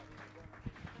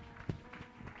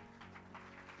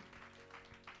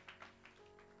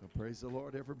Praise the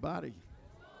Lord, everybody.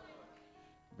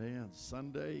 Man,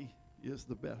 Sunday is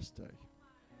the best day.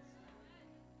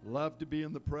 Love to be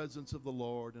in the presence of the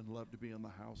Lord and love to be in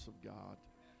the house of God.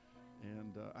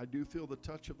 And I do feel the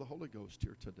touch of the Holy Ghost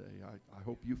here today. I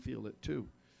hope you feel it too.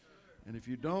 And if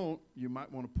you don't, you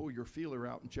might want to pull your feeler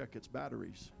out and check its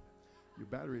batteries. Your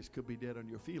batteries could be dead on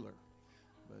your feeler.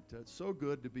 But it's so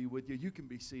good to be with you. You can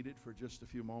be seated for just a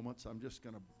few moments. I'm just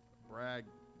going to brag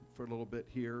for a little bit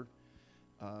here.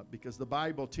 Because the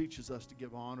Bible teaches us to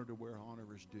give honor to where honor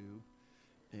is due.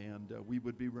 And we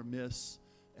would be remiss,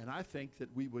 and I think that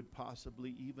we would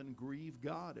possibly even grieve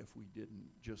God if we didn't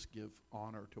just give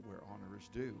honor to where honor is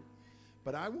due.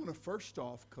 But I want to first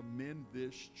off commend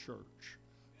this church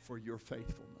for your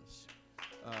faithfulness.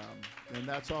 And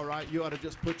that's all right. You ought to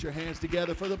just put your hands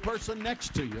together for the person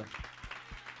next to you.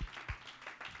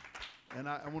 And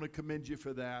I want to commend you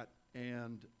for that.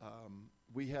 And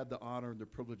we had the honor and the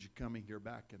privilege of coming here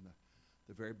back in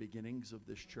the very beginnings of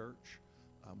this church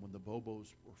when the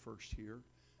Bobos were first here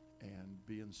and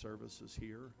being services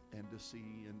here and to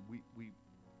see. And we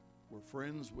were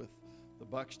friends with the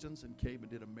Buxtons and came and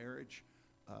did a marriage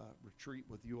retreat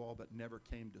with you all, but never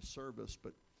came to service,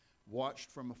 but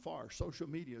watched from afar. Social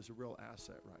media is a real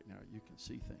asset right now. You can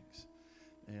see things.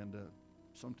 And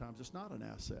sometimes it's not an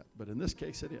asset, but in this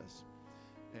case it is.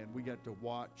 And we got to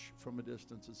watch from a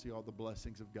distance and see all the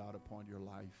blessings of God upon your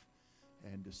life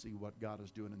and to see what God is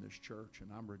doing in this church.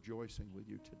 And I'm rejoicing with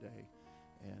you today.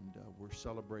 And we're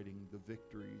celebrating the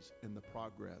victories and the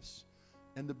progress.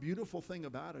 And the beautiful thing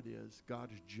about it is God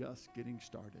is just getting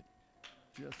started.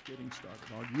 Just getting started.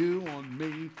 On you, on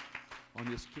me, on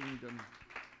His kingdom.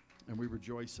 And we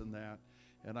rejoice in that.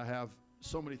 And I have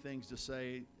so many things to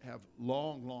say. Have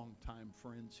long time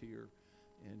friends here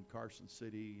in Carson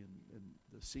City, and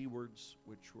the Seawards,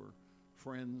 which were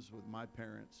friends with my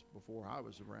parents before I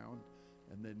was around,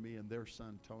 and then me and their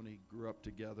son Tony grew up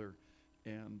together,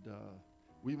 and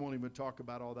we won't even talk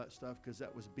about all that stuff because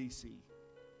that was BC.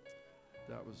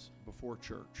 That was before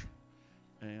church,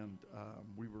 and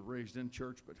we were raised in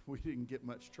church, but we didn't get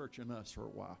much church in us for a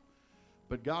while.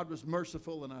 But God was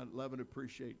merciful, and I love and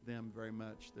appreciate them very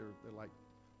much. They're like,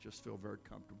 just feel very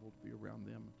comfortable to be around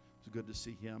them. It's good to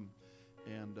see him.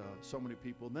 And so many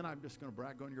people. And then I'm just going to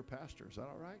brag on your pastor. Is that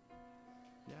all right?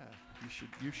 Yeah,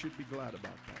 you should be glad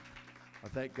about that. I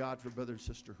thank God for brother and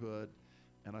sisterhood,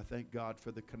 and I thank God for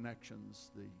the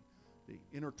connections, the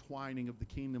intertwining of the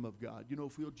kingdom of God. You know,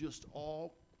 if we'll just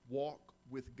all walk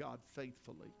with God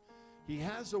faithfully, He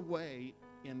has a way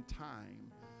in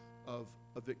time of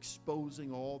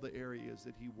exposing all the areas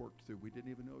that He worked through. We didn't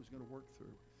even know He was going to work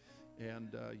through. And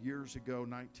years ago,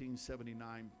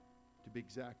 1979. To be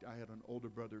exact, I had an older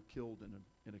brother killed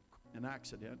in an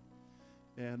accident,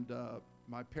 and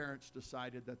my parents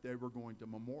decided that they were going to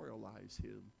memorialize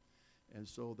him, and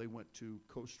so they went to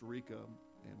Costa Rica,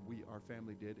 and our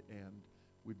family did, and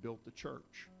we built the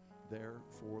church there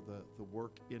for the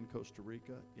work in Costa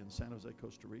Rica, in San Jose,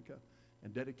 Costa Rica,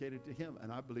 and dedicated to him.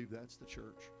 And I believe that's the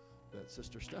church that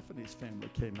Sister Stephanie's family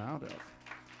came out of,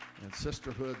 and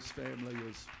Sisterhood's family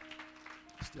is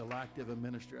still active in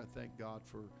ministry. I thank God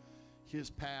for His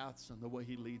paths and the way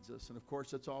He leads us. And of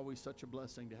course, it's always such a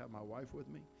blessing to have my wife with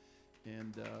me.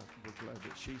 And we're glad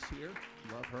that she's here.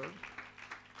 Love her.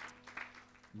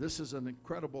 This is an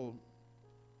incredible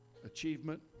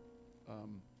achievement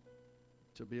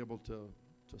to be able to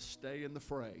stay in the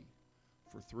fray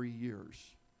for 3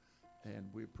 years.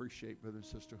 And we appreciate Brother and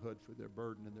Sister Hood for their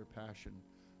burden and their passion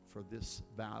for this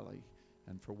valley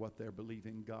and for what they're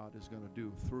believing God is going to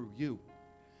do through you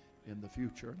in the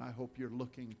future. And I hope you're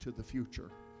looking to the future,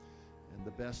 and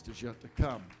the best is yet to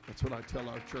come. That's what I tell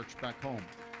our church back home.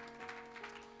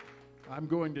 I'm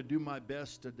going to do my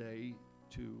best today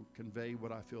to convey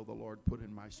what I feel the Lord put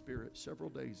in my spirit. Several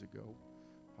days ago,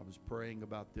 I was praying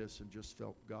about this and just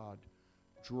felt God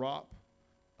drop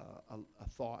a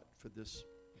thought for this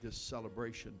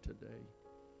celebration today.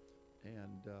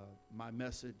 And my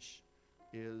message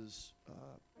is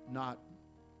not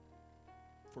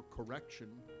for correction,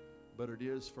 but it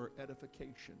is for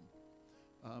edification.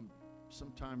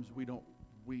 Sometimes we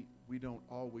don't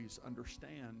always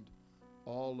understand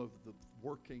all of the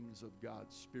workings of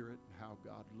God's Spirit and how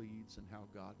God leads and how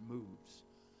God moves.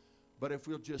 But if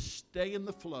we'll just stay in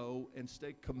the flow and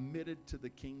stay committed to the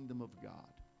kingdom of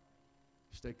God,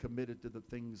 stay committed to the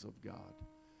things of God,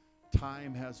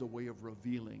 time has a way of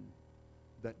revealing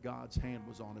that God's hand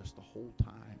was on us the whole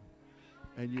time.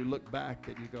 And you look back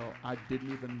and you go, I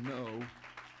didn't even know,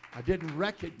 I didn't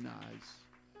recognize,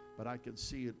 but I can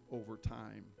see it over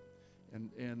time.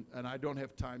 And I don't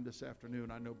have time this afternoon.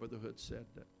 I know Brother Hood said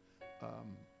that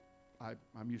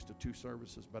I'm used to 2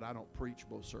 services, but I don't preach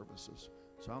both services.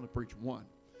 So I only preach one.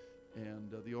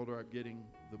 And the older I'm getting,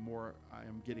 the more I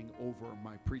am getting over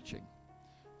my preaching.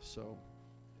 So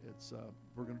it's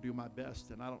we're going to do my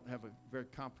best. And I don't have a very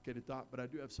complicated thought, but I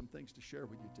do have some things to share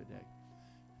with you today.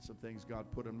 Some things God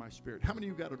put in my spirit. How many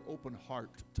of you got an open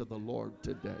heart to the Lord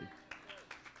today?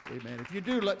 Amen. If you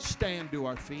do, let's stand to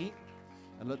our feet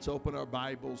and let's open our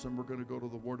Bibles, and we're going to go to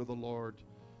the Word of the Lord,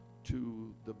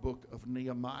 to the book of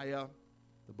Nehemiah.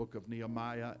 The book of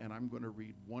Nehemiah, and I'm going to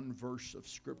read one verse of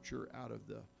Scripture out of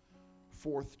the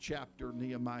 4th chapter,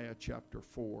 Nehemiah chapter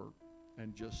 4,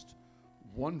 and just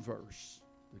one verse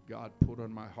that God put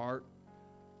on my heart.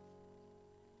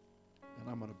 And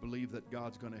I'm going to believe that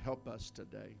God's going to help us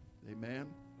today. Amen.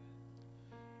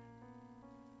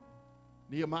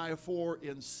 Nehemiah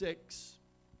 4:6,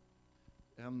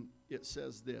 and it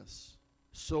says this: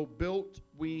 So built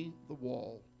we the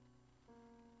wall,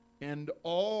 and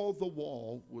all the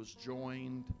wall was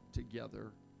joined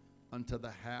together unto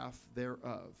the half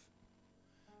thereof.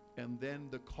 And then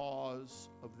the cause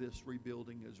of this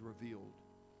rebuilding is revealed,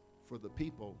 for the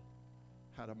people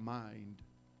had a mind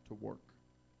to work.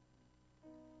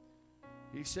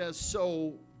 He says,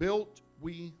 so built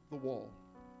we the wall,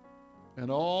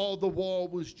 and all the wall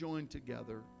was joined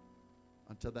together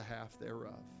unto the half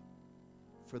thereof,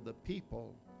 for the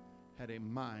people had a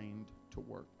mind to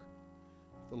work.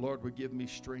 If the Lord would give me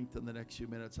strength in the next few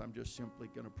minutes, I'm just simply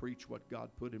going to preach what God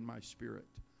put in my spirit.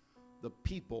 The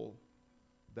people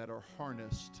that are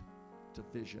harnessed to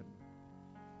vision.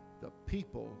 The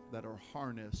people that are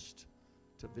harnessed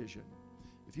to vision.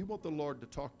 If you want the Lord to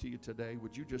talk to you today,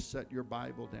 would you just set your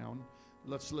Bible down?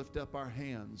 Let's lift up our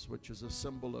hands, which is a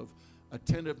symbol of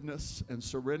attentiveness and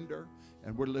surrender.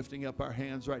 And we're lifting up our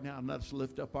hands right now. And let's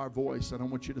lift up our voice. And I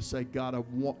want you to say, God, I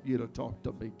want you to talk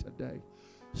to me today.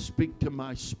 Speak to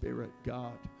my spirit,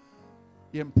 God.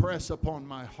 Impress upon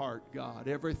my heart, God,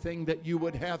 everything that you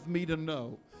would have me to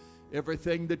know.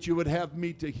 Everything that you would have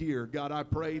me to hear. God, I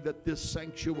pray that this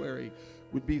sanctuary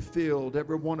would be filled,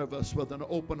 every one of us, with an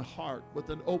open heart, with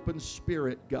an open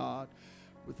spirit, God,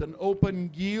 with an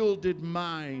open, yielded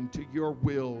mind to your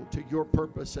will, to your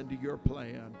purpose, and to your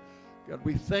plan. God,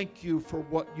 we thank you for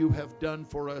what you have done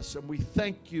for us, and we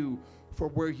thank you for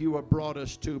where you have brought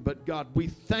us to. But God, we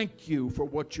thank you for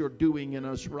what you're doing in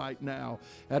us right now.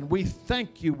 And we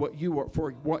thank you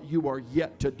for what you are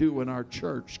yet to do in our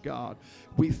church, God.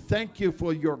 We thank you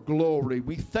for your glory.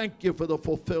 We thank you for the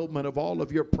fulfillment of all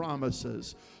of your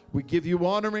promises. We give you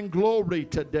honor and glory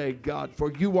today, God,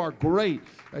 for you are great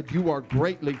and you are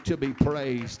greatly to be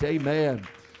praised. Amen.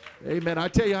 Amen. I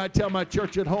tell my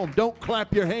church at home, don't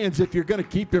clap your hands if you're going to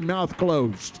keep your mouth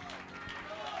closed.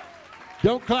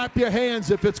 Don't clap your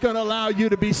hands if it's going to allow you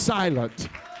to be silent.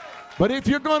 But if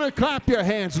you're going to clap your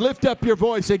hands, lift up your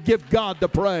voice and give God the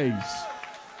praise.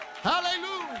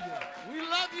 Hallelujah. We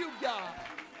love you, God.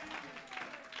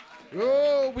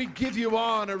 Oh, we give you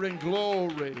honor and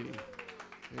glory.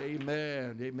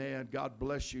 Amen. Amen. God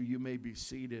bless you. You may be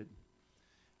seated.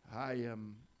 I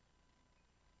am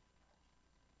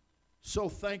so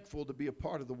thankful to be a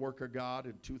part of the work of God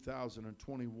in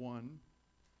 2021.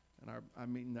 And I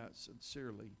mean that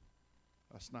sincerely.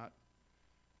 That's not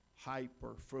hype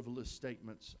or frivolous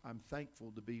statements. I'm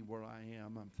thankful to be where I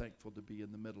am. I'm thankful to be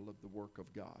in the middle of the work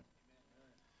of God.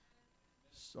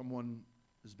 Someone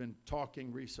has been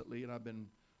talking recently, and I've been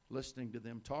listening to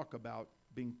them talk about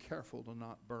being careful to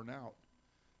not burn out.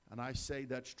 And I say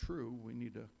that's true. We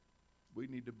need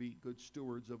to be good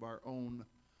stewards of our own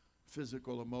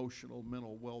physical, emotional,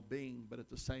 mental well-being. But at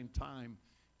the same time,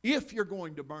 if you're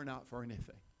going to burn out for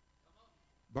anything,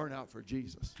 burn out for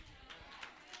Jesus.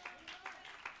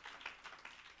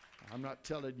 I'm not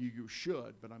telling you you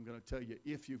should, but I'm going to tell you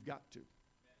if you've got to.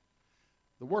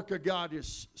 The work of God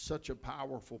is such a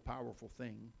powerful, powerful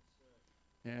thing.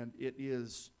 And it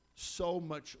is so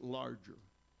much larger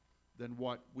than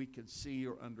what we can see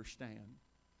or understand.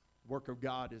 The work of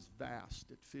God is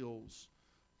vast. It fills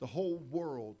the whole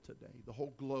world today, the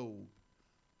whole globe.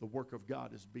 The work of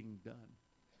God is being done.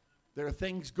 There are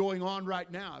things going on right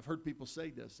now. I've heard people say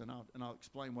this, and I'll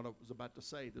explain what I was about to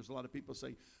say. There's a lot of people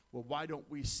say, well, why don't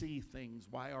we see things?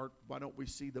 Why don't we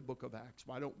see the book of Acts?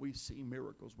 Why don't we see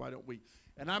miracles? Why don't we?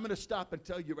 And I'm going to stop and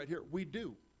tell you right here, we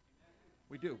do.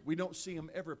 We do. We don't see them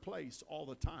every place all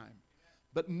the time.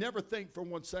 But never think for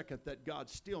 1 second that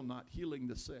God's still not healing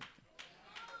the sick,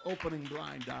 opening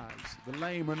blind eyes. The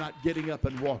lame are not getting up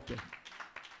and walking.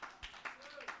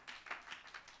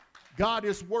 God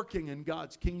is working and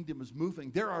God's kingdom is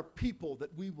moving. There are people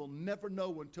that we will never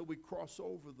know until we cross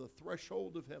over the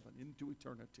threshold of heaven into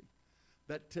eternity.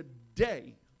 That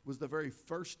today was the very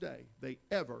first day they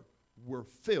ever were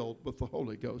filled with the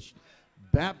Holy Ghost,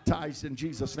 baptized in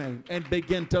Jesus' name, and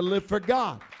begin to live for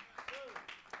God.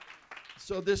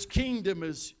 So this kingdom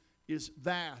is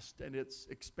vast, and it's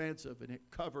expansive, and it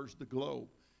covers the globe.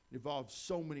 It involves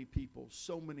so many people,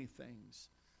 so many things.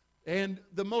 And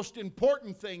the most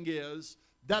important thing is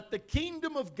that the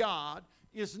kingdom of God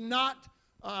is not,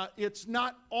 it's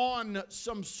not on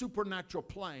some supernatural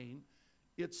plane.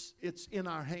 It's in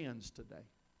our hands today.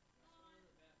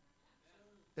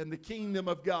 And the kingdom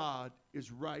of God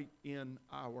is right in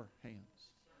our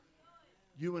hands.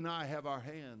 You and I have our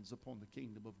hands upon the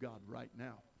kingdom of God right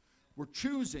now. We're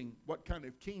choosing what kind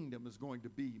of kingdom is going to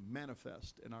be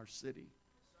manifest in our city.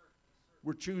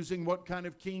 We're choosing what kind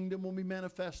of kingdom will be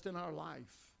manifest in our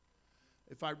life.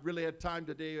 If I really had time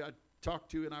today, I'd talk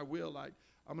to you, and I will.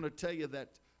 I'm going to tell you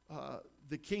that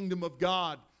the kingdom of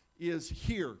God is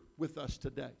here with us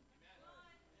today.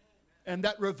 And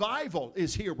that revival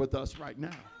is here with us right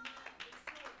now.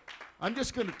 I'm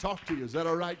just going to talk to you. Is that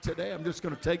all right today? I'm just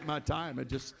going to take my time and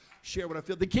just share what I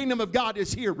feel. The kingdom of God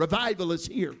is here. Revival is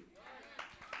here.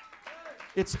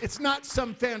 It's not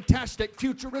some fantastic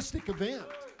futuristic event.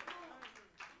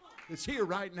 It's here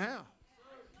right now.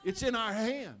 It's in our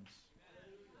hands.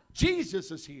 Jesus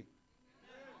is here.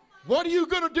 What are you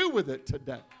going to do with it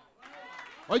today?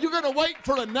 Are you going to wait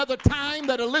for another time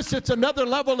that elicits another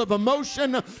level of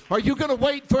emotion? Are you going to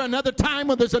wait for another time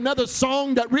when there's another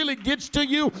song that really gets to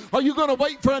you? Are you going to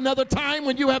wait for another time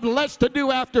when you have less to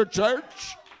do after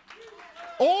church?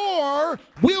 Or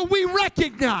will we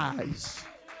recognize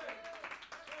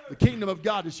the kingdom of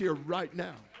God is here right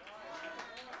now?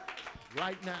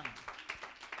 Right now.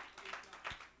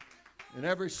 In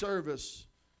every service,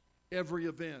 every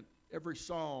event, every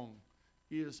song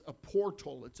is a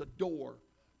portal. It's a door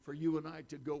for you and I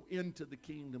to go into the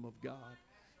kingdom of God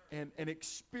and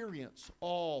experience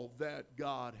all that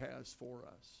God has for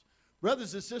us.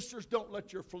 Brothers and sisters, don't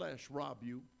let your flesh rob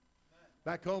you.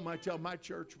 Back home, I tell my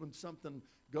church when something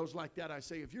goes like that, I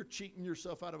say, if you're cheating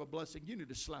yourself out of a blessing, you need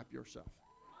to slap yourself.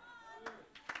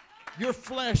 Your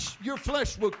flesh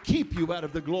will keep you out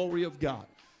of the glory of God.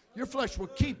 Your flesh will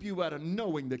keep you out of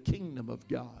knowing the kingdom of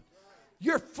God.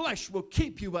 Your flesh will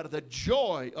keep you out of the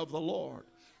joy of the Lord.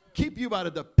 Keep you out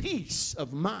of the peace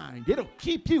of mind. It'll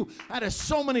keep you out of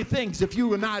so many things if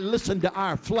you and I listen to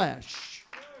our flesh.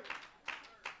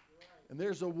 And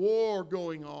there's a war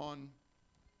going on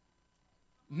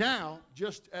now,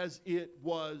 just as it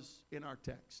was in our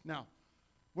text. Now,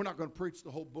 we're not going to preach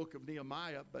the whole book of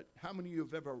Nehemiah, but how many of you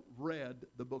have ever read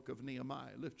the book of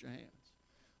Nehemiah? Lift your hands.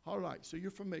 All right, so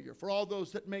you're familiar. For all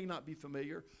those that may not be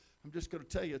familiar, I'm just going to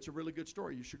tell you it's a really good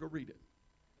story. You should go read it.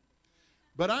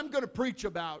 But I'm going to preach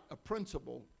about a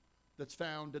principle that's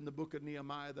found in the book of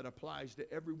Nehemiah that applies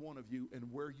to every one of you and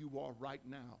where you are right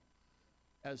now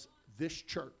as this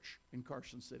church in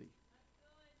Carson City.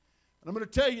 And I'm going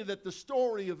to tell you that the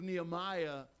story of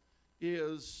Nehemiah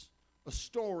is a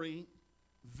story,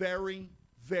 very,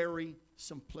 very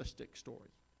simplistic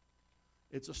story.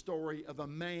 It's a story of a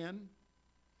man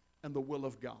and the will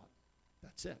of God.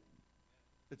 That's it.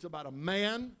 It's about a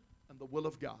man and the will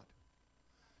of God.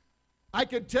 I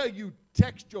could tell you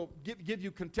give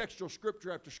you contextual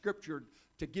scripture after scripture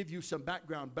to give you some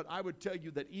background, but I would tell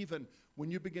you that even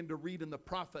when you begin to read in the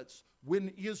prophets,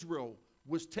 when Israel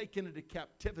was taken into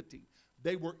captivity,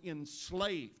 they were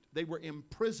enslaved. They were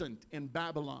imprisoned in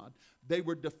Babylon. They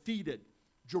were defeated.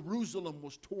 Jerusalem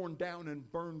was torn down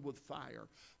and burned with fire.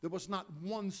 There was not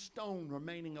one stone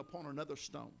remaining upon another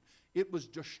stone. It was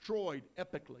destroyed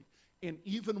epically. And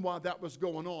even while that was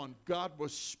going on, God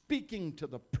was speaking to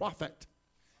the prophet.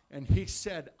 And he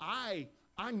said, I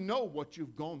know what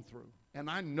you've gone through. And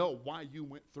I know why you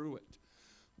went through it.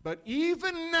 But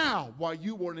even now, while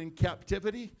you were in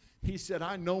captivity, he said,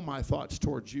 I know my thoughts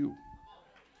towards you.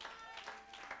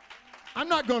 I'm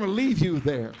not going to leave you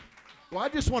there. Well, I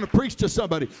just want to preach to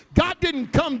somebody. God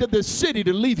didn't come to this city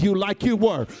to leave you like you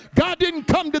were. God didn't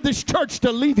come to this church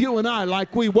to leave you and I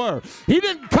like we were. He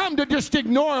didn't come to just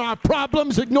ignore our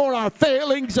problems, ignore our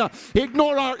failings,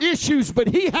 ignore our issues, but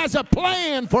he has a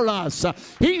plan for us.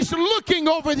 He's looking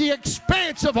over the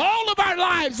expanse of all of our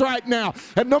lives right now.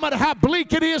 And no matter how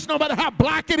bleak it is, no matter how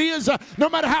black it is, no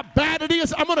matter how bad it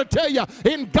is, I'm going to tell you,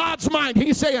 in God's mind,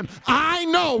 he's saying, I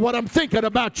know what I'm thinking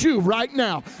about you right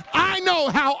now. I know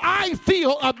how I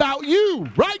feel about you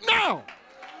right now.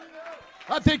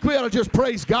 I think we ought to just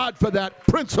praise God for that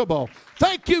principle.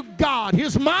 Thank you, God.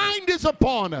 His mind is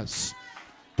upon us.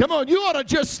 Come on, you ought to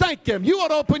just thank him. You ought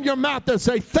to open your mouth and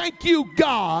say, thank you,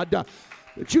 God,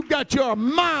 that you've got your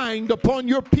mind upon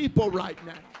your people right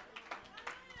now.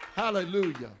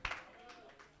 Hallelujah.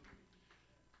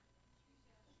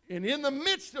 And in the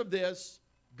midst of this,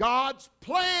 God's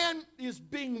plan is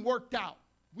being worked out.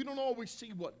 We don't always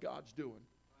see what God's doing.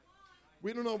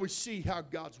 We don't always see how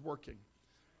God's working.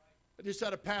 I just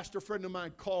had a pastor friend of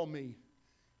mine call me.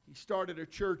 He started a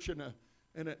church in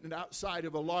an outside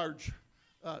of a large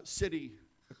city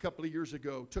a couple of years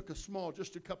ago. Took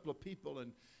just a couple of people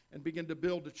and began to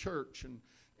build a church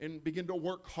and begin to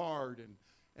work hard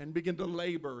and begin to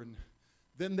labor. And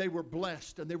then they were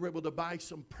blessed and they were able to buy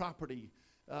some property.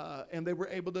 And they were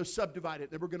able to subdivide it.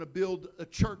 They were going to build a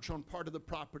church on part of the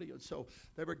property. And so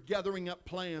they were gathering up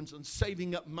plans and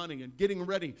saving up money and getting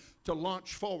ready to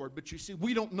launch forward. But you see,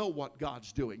 we don't know what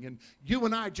God's doing. And you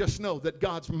and I just know that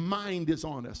God's mind is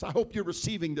on us. I hope you're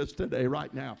receiving this today,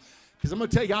 right now. Because I'm going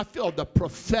to tell you, I feel the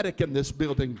prophetic in this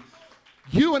building.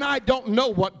 You and I don't know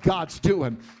what God's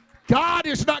doing. God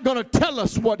is not going to tell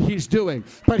us what He's doing.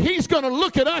 But He's going to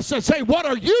look at us and say, what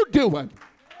are you doing?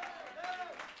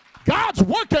 God's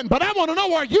working, but I want to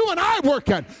know, are you and I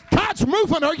working? God's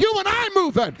moving, are you and I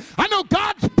moving? I know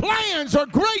God's plans are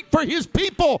great for His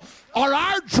people. Are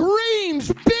our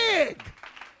dreams big?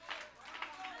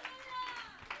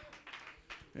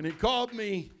 And he called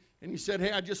me and he said,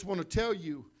 hey, I just want to tell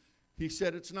you. He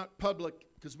said, it's not public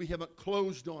because we haven't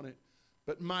closed on it,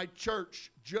 but my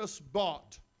church just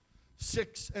bought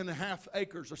 6.5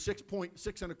 acres or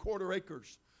 6.25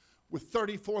 acres with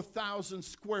 34,000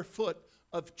 square foot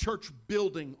of church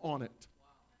building on it.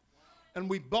 And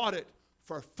we bought it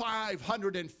for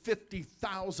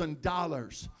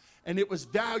 $550,000. And it was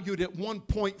valued at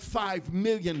 $1.5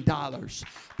 million.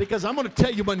 Because I'm going to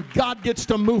tell you, when God gets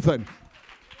to moving,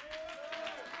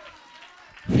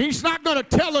 He's not going to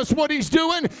tell us what He's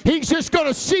doing. He's just going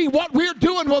to see what we're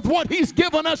doing with what He's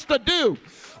given us to do.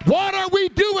 What are we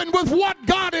doing with what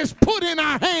God has put in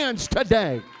our hands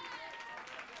today?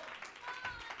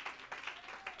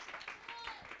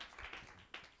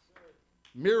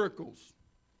 Miracles.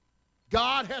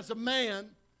 God has a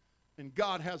man and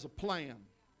God has a plan.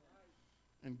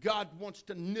 And God wants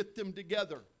to knit them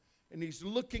together. And He's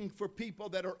looking for people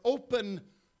that are open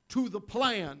to the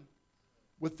plan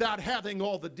without having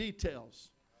all the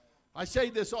details. I say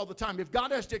this all the time. If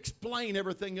God has to explain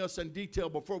everything else in detail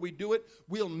before we do it,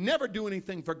 we'll never do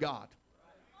anything for God.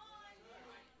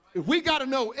 If we got to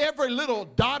know every little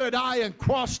dotted I and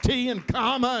crossed T and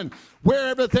comma and where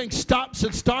everything stops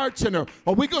and starts, and are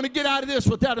we going to get out of this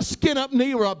without a skin up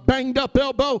knee or a banged up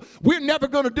elbow, we're never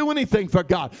going to do anything for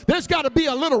God. There's got to be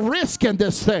a little risk in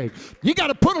this thing. You got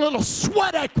to put a little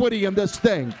sweat equity in this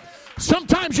thing.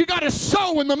 Sometimes you got to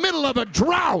sow in the middle of a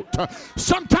drought.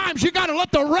 Sometimes you got to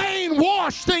let the rain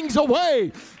wash things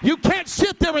away. You can't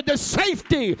sit there in the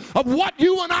safety of what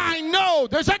you and I know.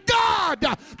 There's a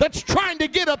God that's trying to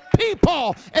get a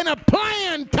people and a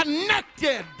plan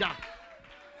connected.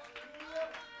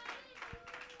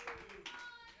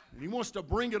 And He wants to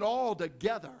bring it all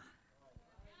together.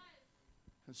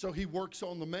 And so He works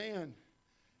on the man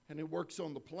and He works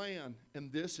on the plan.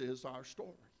 And this is our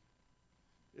story.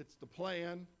 It's the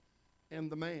plan and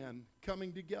the man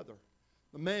coming together.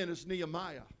 The man is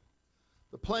Nehemiah.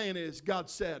 The plan is, God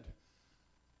said,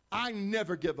 I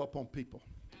never give up on people.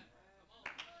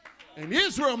 And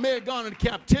Israel may have gone into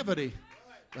captivity,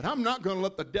 but I'm not going to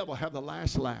let the devil have the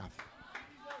last laugh.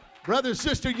 Brother and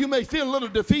sister, you may feel a little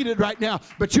defeated right now,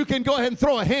 but you can go ahead and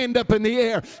throw a hand up in the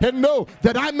air and know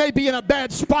that I may be in a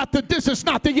bad spot, that this is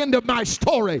not the end of my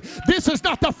story. This is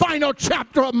not the final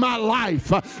chapter of my life.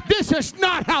 This is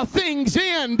not how things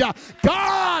end.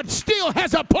 God still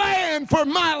has a plan for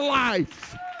my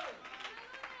life.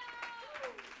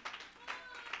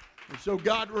 And so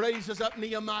God raises up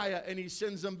Nehemiah and He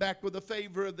sends them back with the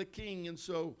favor of the king. And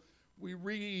so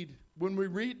when we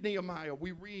read Nehemiah,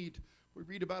 we read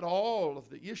about all of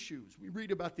the issues. We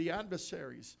read about the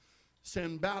adversaries,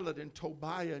 Sanballat and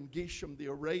Tobiah and Geshem the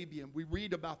Arabian. We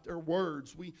read about their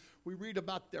words. We read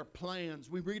about their plans.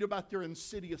 We read about their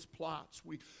insidious plots.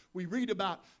 We read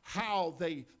about how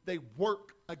they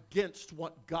work against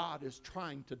what God is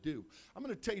trying to do. I'm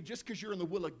going to tell you, just because you're in the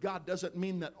will of God doesn't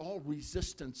mean that all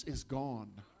resistance is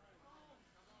gone.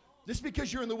 Just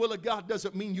because you're in the will of God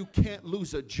doesn't mean you can't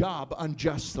lose a job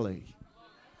unjustly.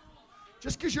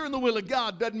 Just because you're in the will of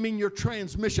God doesn't mean your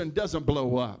transmission doesn't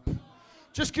blow up.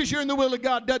 Just because you're in the will of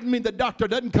God doesn't mean the doctor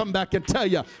doesn't come back and tell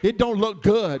you it don't look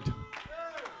good.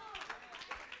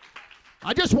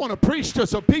 I just want to preach to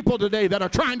some people today that are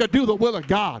trying to do the will of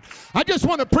God. I just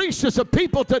want to preach to some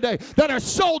people today that are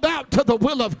sold out to the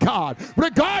will of God.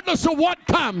 Regardless of what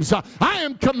comes, I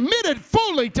am committed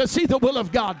fully to see the will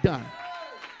of God done.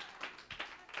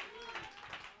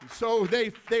 So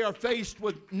they are faced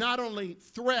with not only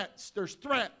threats, there's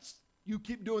threats. You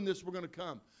keep doing this, we're going to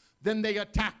come. Then they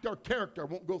attacked our character. I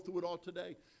won't go through it all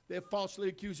today. They have falsely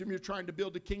accused him. You're trying to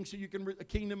build a king so you can a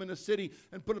kingdom in a city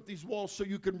and put up these walls so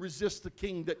you can resist the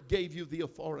king that gave you the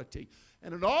authority.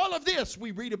 And in all of this,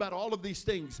 we read about all of these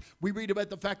things. We read about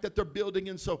the fact that they're building,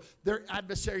 and so their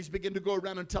adversaries begin to go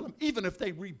around and tell them, even if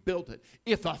they rebuild it,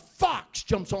 if a fox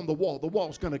jumps on the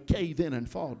wall's going to cave in and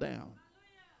fall down.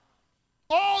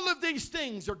 All of these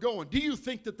things are going. Do you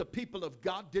think that the people of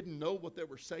God didn't know what they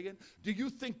were saying? Do you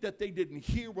think that they didn't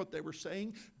hear what they were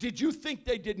saying? Did you think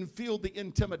they didn't feel the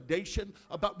intimidation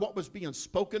about what was being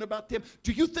spoken about them?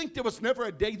 Do you think there was never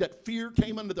a day that fear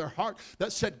came into their heart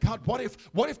that said, God, what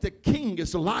if the king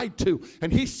is lied to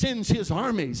and he sends his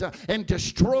armies and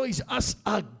destroys us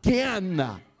again?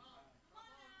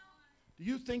 Do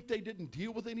you think they didn't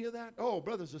deal with any of that? Oh,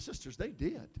 brothers and sisters, they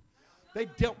did. They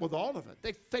dealt with all of it.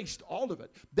 They faced all of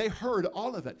it. They heard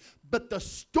all of it. But the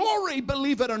story,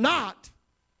 believe it or not,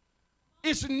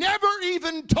 is never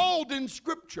even told in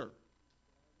Scripture.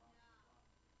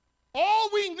 All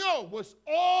we know was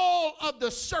all of the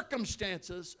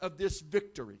circumstances of this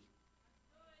victory.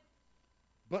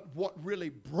 But what really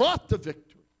brought the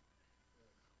victory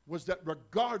was that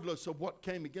regardless of what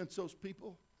came against those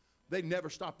people, they never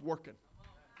stopped working.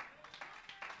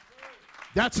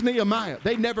 That's Nehemiah.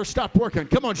 They never stopped working.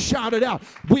 Come on, shout it out.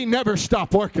 We never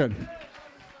stop working.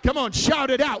 Come on,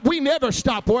 shout it out. We never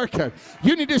stop working.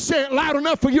 You need to say it loud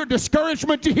enough for your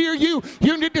discouragement to hear you.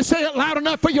 You need to say it loud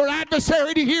enough for your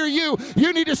adversary to hear you.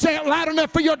 You need to say it loud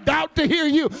enough for your doubt to hear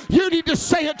you. You need to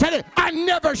say it today. I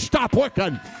never stop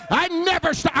working. I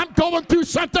never stop. I'm going through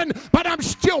something, but I'm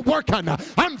still working.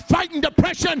 I'm fighting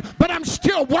depression, but I'm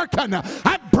still working.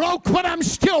 I'm broke, but I'm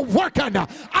still working.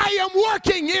 I am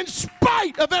working in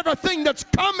spite of everything that's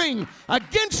coming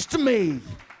against me.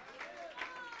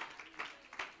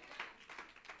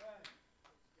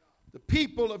 The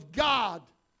people of God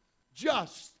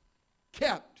just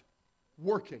kept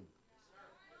working.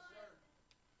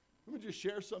 Let me just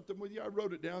share something with you. I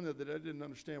wrote it down there that I didn't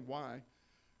understand why.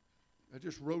 I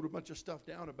just wrote a bunch of stuff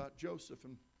down about Joseph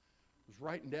and was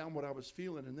writing down what I was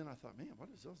feeling, and then I thought, man, what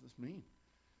does this mean?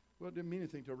 Well, it didn't mean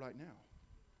anything till right now.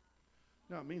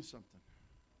 Now it means something.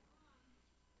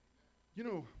 You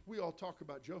know, we all talk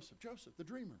about Joseph. Joseph, the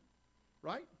dreamer,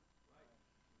 right?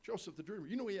 Joseph, the dreamer.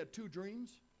 You know he had 2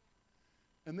 dreams?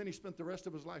 And then he spent the rest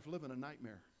of his life living a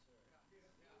nightmare.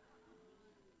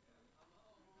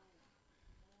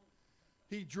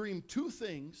 He dreamed 2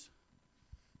 things,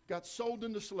 got sold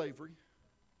into slavery,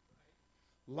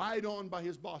 lied on by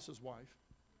his boss's wife,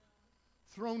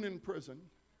 thrown in prison,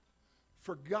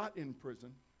 forgot in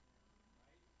prison.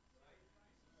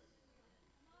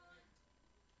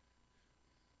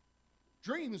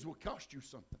 Dreams will cost you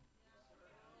something.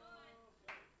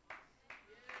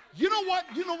 You know what?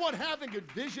 You know what having a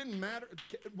vision matter?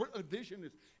 A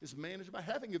vision is managed by.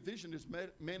 Having a vision is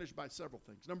managed by several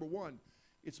things. Number one,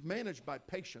 it's managed by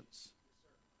patience.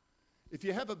 If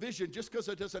you have a vision, just because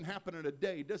it doesn't happen in a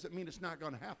day doesn't mean it's not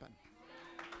going to happen.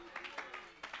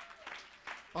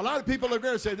 A lot of people are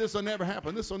going to say, this will never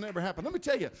happen, this will never happen. Let me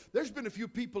tell you, there's been a few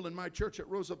people in my church that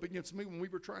rose up against me when we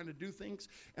were trying to do things,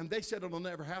 and they said it'll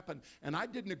never happen. And I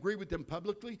didn't agree with them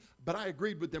publicly, but I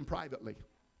agreed with them privately.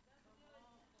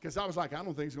 Because I was like, I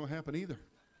don't think it's going to happen either.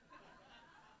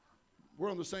 We're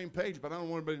on the same page, but I don't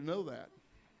want anybody to know that.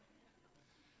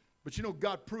 But you know,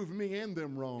 God proved me and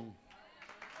them wrong.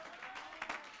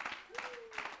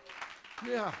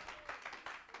 Yeah.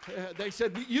 They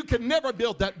said, you can never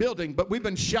build that building, but we've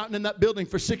been shouting in that building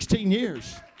for 16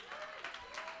 years.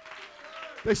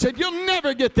 They said, you'll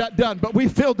never get that done, but we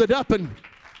filled it up, and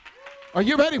are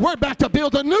you ready? We're about to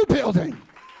build a new building.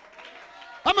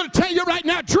 I'm going to tell you right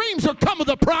now, dreams will come with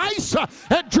a price,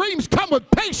 and dreams come with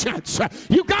patience.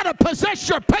 You got to possess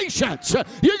your patience.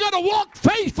 You got to walk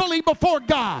faithfully before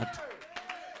God.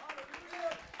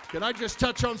 Can I just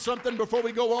touch on something before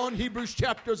we go on? Hebrews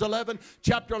chapter 11,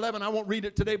 I won't read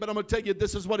it today, but I'm going to tell you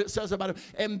this is what it says about it.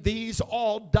 And these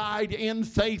all died in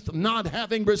faith, not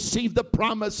having received the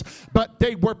promise, but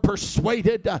they were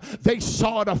persuaded. They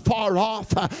saw it afar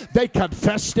off. They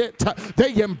confessed it.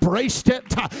 They embraced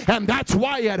it. And that's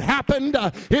why it happened.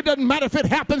 It doesn't matter if it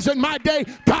happens in my day.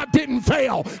 God didn't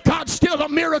fail. God's still a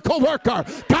miracle worker.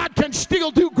 God can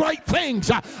still do great things.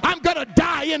 I'm going to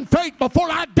die in faith before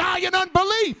I die in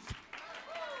unbelief.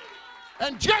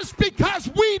 And just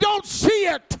because we don't see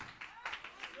it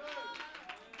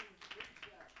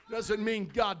doesn't mean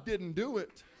God didn't do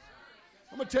it.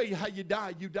 I'm going to tell you how you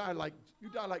die. You die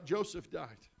like Joseph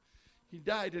died. He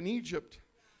died in Egypt.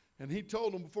 And he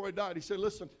told them before he died, he said,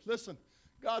 listen,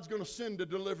 God's going to send a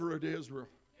deliverer to Israel.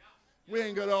 We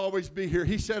ain't going to always be here.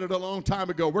 He said it a long time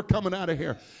ago. We're coming out of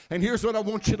here. And here's what I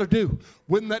want you to do.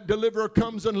 When that deliverer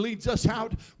comes and leads us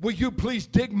out, will you please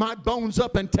dig my bones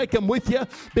up and take them with you?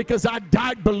 Because I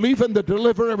died believing the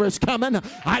deliverer was coming.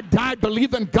 I died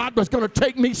believing God was going to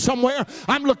take me somewhere.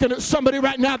 I'm looking at somebody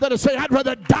right now that'll say, I'd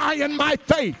rather die in my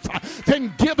faith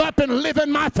than give up and live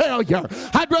in my failure.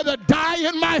 I'd rather die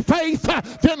in my faith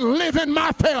than live in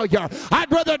my failure.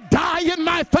 I'd rather die in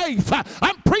my faith.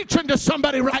 I'm preaching to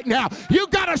somebody right now. You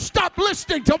got to stop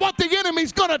listening to what the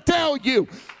enemy's going to tell you.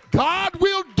 God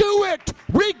will do it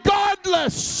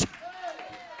regardless.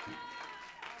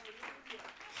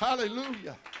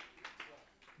 Hallelujah.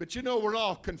 But you know, we're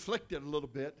all conflicted a little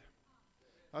bit.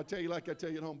 I'll tell you like I tell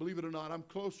you at home, believe it or not, I'm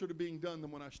closer to being done than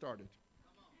when I started.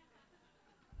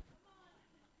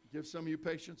 Give some of you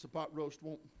patience, the pot roast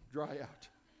won't dry out.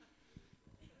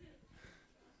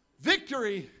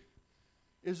 Victory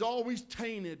is always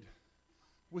tainted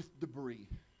with debris.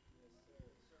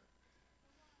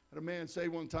 I had a man say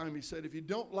one time, he said, if you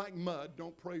don't like mud,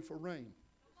 don't pray for rain.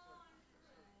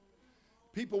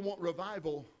 People want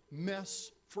revival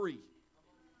mess-free.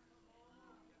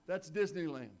 That's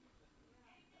Disneyland.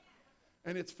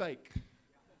 And it's fake.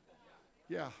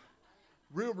 Yeah.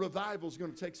 Real revival is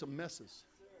going to take some messes.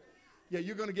 Yeah,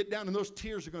 you're going to get down and those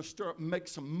tears are going to stir up and make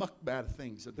some muck bad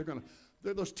things.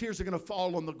 Those tears are going to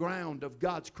fall on the ground of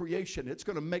God's creation. It's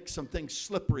going to make some things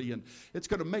slippery, and it's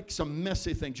going to make some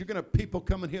messy things. You're going to have people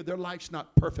coming here, their life's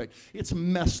not perfect. It's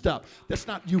messed up. That's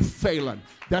not you failing.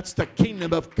 That's the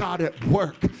kingdom of God at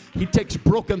work. He takes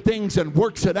broken things and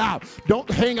works it out. Don't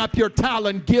hang up your towel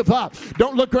and give up.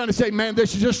 Don't look around and say, man,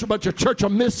 this is just a bunch of church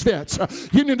of misfits.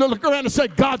 You need to look around and say,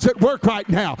 God's at work right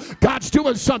now. God's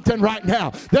doing something right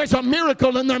now. There's a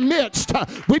miracle in their midst.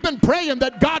 We've been praying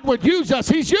that God would use us.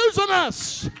 He's using us.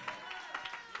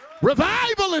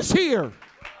 Revival is here.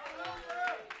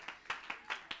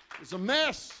 There's a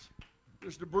mess.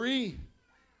 There's debris.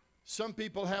 Some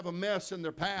people have a mess in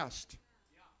their past.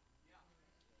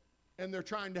 And they're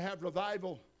trying to have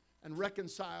revival and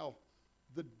reconcile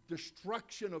the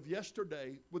destruction of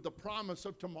yesterday with the promise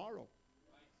of tomorrow.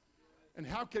 And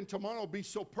how can tomorrow be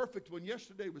so perfect when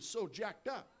yesterday was so jacked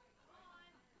up?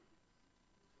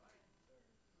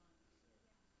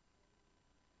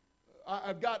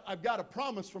 I've got a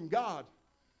promise from God,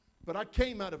 but I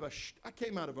came out of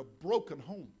a broken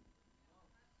home.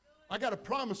 I got a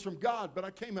promise from God, but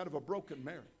I came out of a broken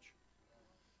marriage.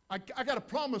 I got a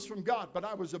promise from God, but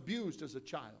I was abused as a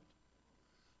child.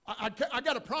 I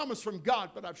got a promise from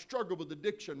God, but I've struggled with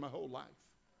addiction my whole life.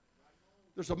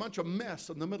 There's a bunch of mess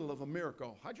in the middle of a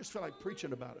miracle. I just feel like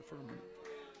preaching about it for a minute.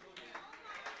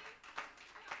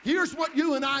 Here's what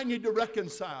you and I need to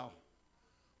reconcile.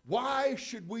 Why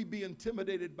should we be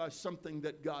intimidated by something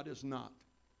that God is not?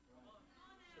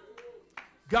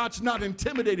 God's not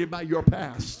intimidated by your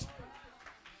past.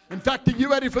 In fact, are you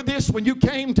ready for this? When you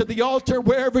came to the altar,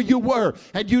 wherever you were,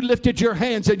 and you lifted your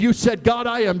hands and you said, God,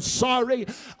 I am sorry.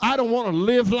 I don't want to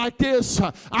live like this.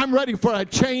 I'm ready for a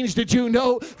change. Did you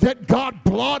know that God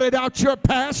blotted out your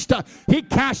past? He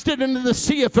cast it into the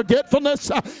sea of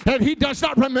forgetfulness, and He does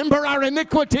not remember our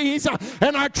iniquities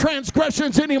and our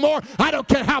transgressions anymore. I don't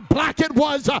care how black it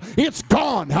was, it's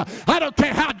gone. I don't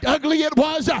care how ugly it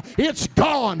was, it's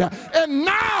gone. And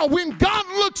now when God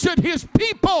looks at His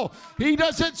people, He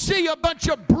doesn't see a bunch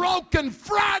of broken,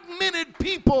 fragmented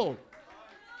people.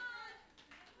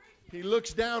 He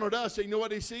looks down at us and you know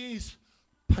what He sees?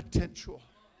 Potential.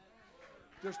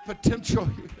 There's potential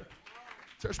here.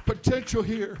 There's potential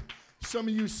here. Some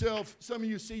of you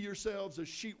see yourselves as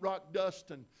sheetrock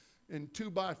dust and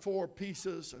 2x4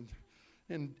 pieces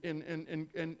and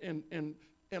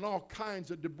all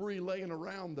kinds of debris laying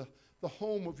around the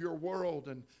home of your world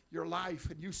and your life,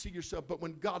 and you see yourself. But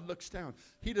when God looks down,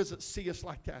 He doesn't see us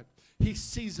like that. He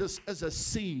sees us as a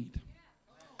seed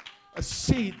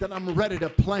that I'm ready to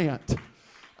plant,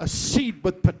 a seed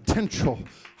with potential.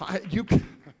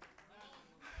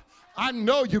 I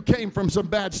know you came from some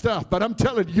bad stuff, but I'm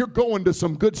telling you, you're going to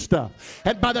some good stuff.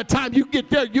 And by the time you get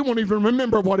there, you won't even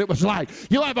remember what it was like.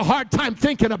 You'll have a hard time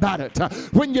thinking about it.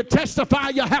 When you testify,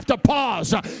 you have to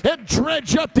pause and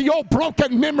dredge up the old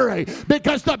broken memory,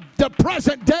 because the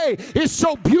present day is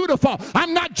so beautiful.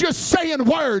 I'm not just saying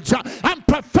words. I'm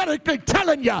prophetically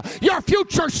telling you, your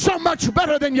future's so much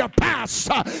better than your past.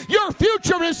 Your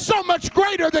future is so much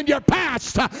greater than your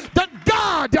past that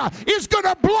God is going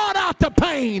to blot out the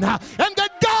pain. And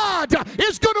that God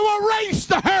is going to erase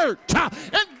the hurt.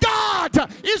 And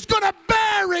God is going to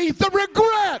bury the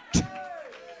regret.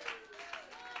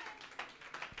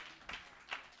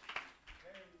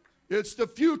 It's the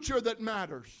future that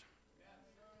matters.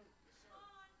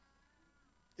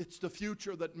 It's the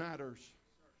future that matters.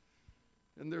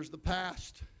 And there's the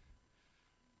past.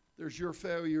 There's your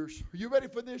failures. Are you ready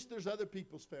for this? There's other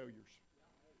people's failures.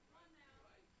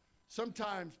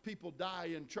 Sometimes people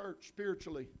die in church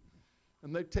spiritually,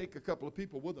 and they take a couple of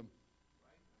people with them.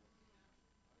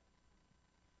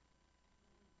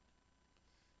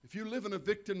 If you live in a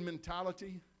victim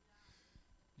mentality,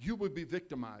 you will be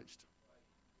victimized.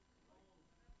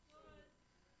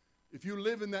 If you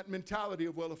live in that mentality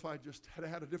of, well, if I just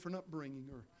had a different upbringing,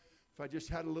 or if I just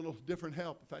had a little different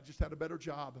help, if I just had a better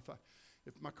job,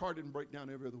 if my car didn't break down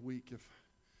every other week, if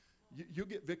you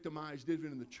get victimized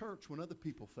even in the church when other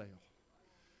people fail.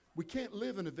 We can't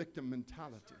live in a victim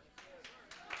mentality.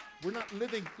 We're not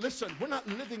living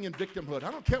in victimhood. I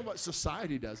don't care what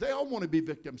society does. They all want to be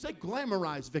victims. They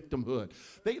glamorize victimhood.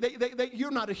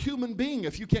 You're not a human being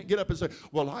if you can't get up and say,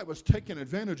 well, I was taken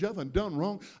advantage of and done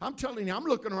wrong. I'm telling you, I'm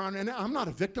looking around and I'm not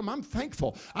a victim. I'm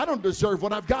thankful. I don't deserve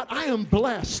what I've got. I am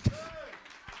blessed.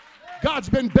 God's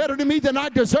been better to me than I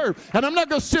deserve. And I'm not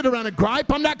going to sit around and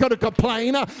gripe. I'm not going to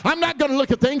complain. I'm not going to look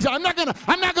at things. I'm not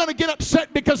going to get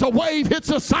upset because a wave hits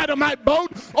the side of my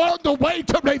boat on the way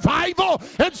to revival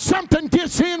and something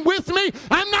gets in with me.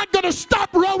 I'm not going to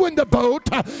stop rowing the boat.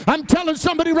 I'm telling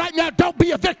somebody right now, don't be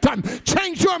a victim.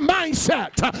 Change your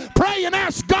mindset. Pray and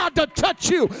ask God to touch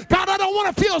you. God, I don't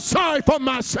want to feel sorry for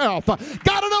myself. God,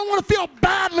 I don't want to feel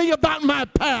badly about my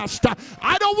past.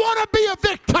 I don't want to be a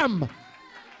victim.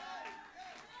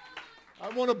 I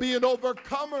want to be an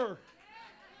overcomer.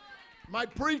 My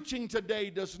preaching today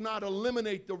does not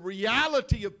eliminate the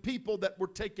reality of people that were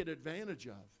taken advantage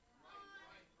of.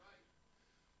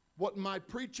 What my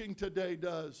preaching today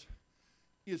does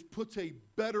is puts a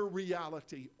better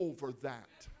reality over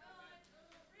that.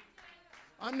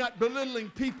 I'm not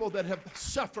belittling people that have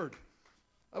suffered.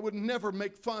 I would never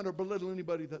make fun or belittle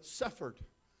anybody that suffered.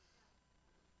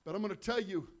 But I'm going to tell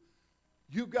you,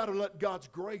 you've got to let God's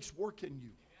grace work in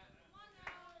you.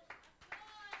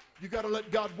 You got to let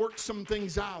God work some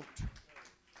things out,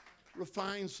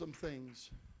 refine some things.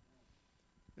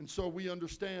 And so we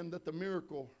understand that the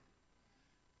miracle,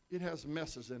 it has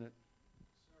messes in it.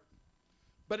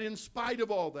 But in spite of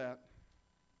all that,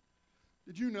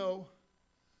 did you know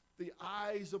the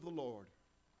eyes of the Lord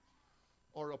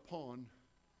are upon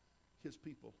his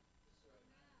people?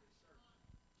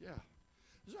 Yeah.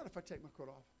 Is that if I take my coat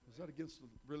off? Is that against the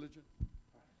religion?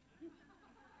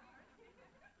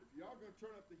 Y'all going to turn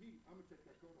up the heat. I'm going to take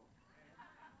that coat off.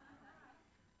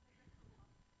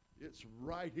 It's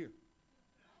right here.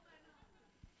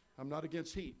 I'm not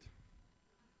against heat.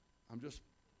 I'm just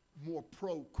more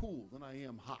pro-cool than I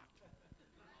am hot.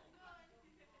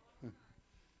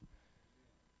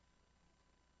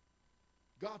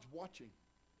 God's watching.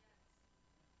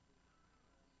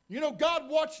 You know, God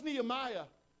watched Nehemiah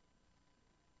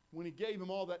when he gave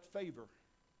him all that favor.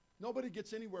 Nobody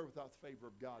gets anywhere without the favor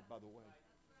of God, by the way.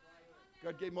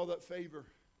 God gave him all that favor,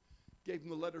 gave him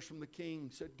the letters from the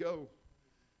king, said go.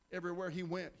 Everywhere he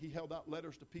went, he held out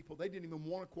letters to people. They didn't even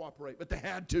want to cooperate, but they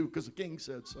had to because the king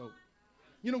said so.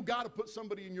 You know, God will put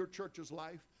somebody in your church's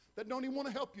life that don't even want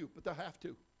to help you, but they'll have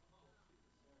to.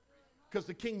 Because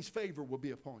the king's favor will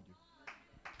be upon you.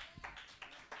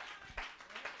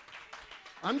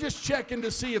 I'm just checking to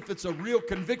see if it's a real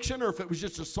conviction or if it was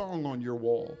just a song on your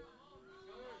wall.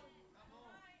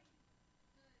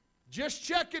 Just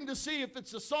checking to see if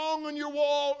it's a song on your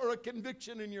wall or a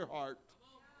conviction in your heart.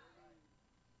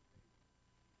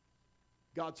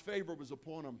 God's favor was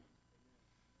upon him.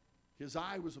 His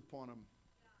eye was upon him.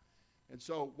 And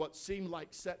so what seemed like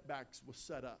setbacks was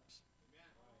set-ups.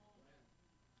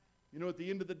 You know, at the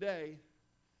end of the day,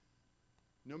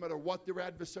 no matter what their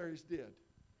adversaries did,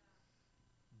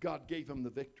 God gave them the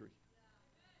victory.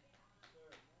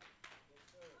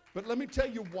 But let me tell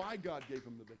you why God gave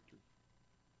them the victory.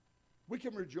 We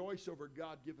can rejoice over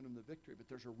God giving them the victory, but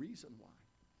there's a reason why.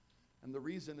 And the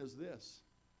reason is this,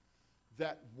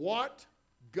 that what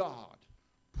God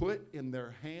put in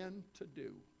their hand to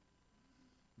do,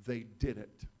 they did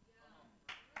it.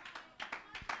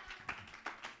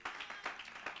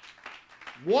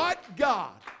 What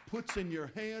God puts in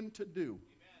your hand to do,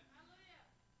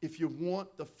 if you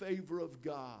want the favor of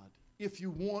God, if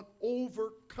you want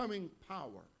overcoming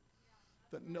power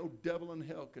that no devil in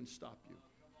hell can stop you,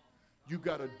 you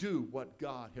got to do what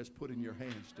God has put in your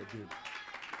hands to do.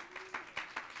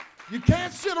 You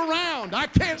can't sit around. I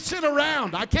can't sit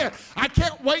around. I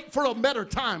can't wait for a better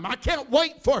time. I can't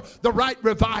wait for the right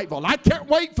revival. I can't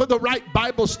wait for the right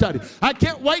Bible study. I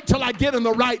can't wait till I get in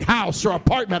the right house or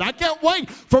apartment. I can't wait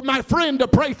for my friend to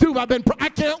pray through. I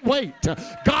can't wait.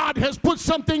 God has put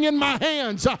something in my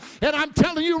hands. And I'm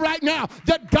telling you right now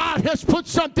that God has put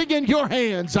something in your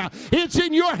hands. It's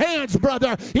in your hands,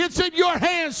 brother. It's in your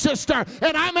hands, sister.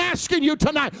 And I'm asking you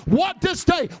tonight, what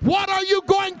are you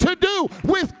going to do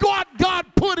with what God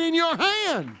put in your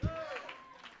hand?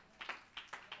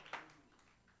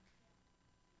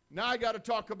 Now I got to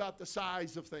talk about the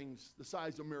size of things, the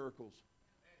size of miracles.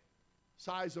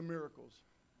 Size of miracles.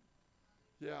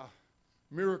 Yeah,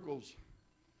 miracles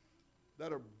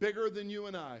that are bigger than you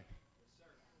and I.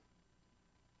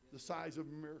 The size of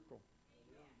a miracle.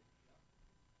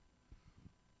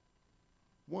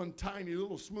 One tiny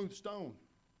little smooth stone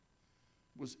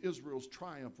was Israel's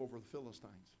triumph over the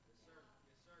Philistines.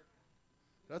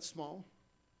 That's small,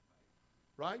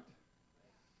 right?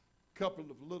 A couple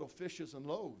of little fishes and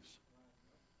loaves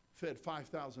fed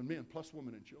 5,000 men, plus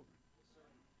women and children.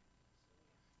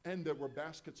 And there were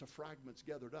baskets of fragments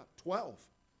gathered up. 12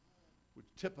 would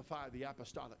typify the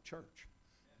apostolic church.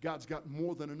 God's got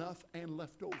more than enough and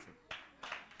left over.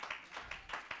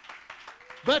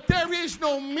 But there is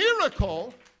no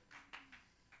miracle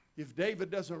if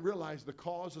David doesn't realize the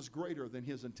cause is greater than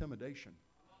his intimidation.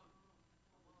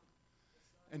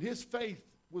 And his faith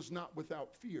was not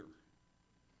without fear.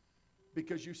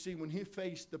 Because you see, when he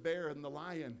faced the bear and the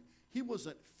lion, he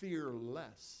wasn't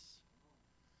fearless.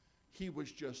 He was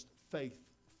just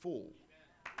faithful.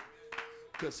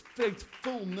 Because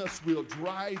faithfulness will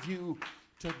drive you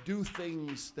to do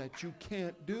things that you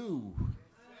can't do.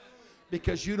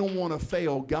 Because you don't want to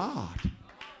fail God.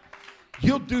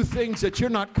 You'll do things that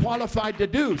you're not qualified to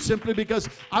do simply because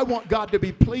I want God to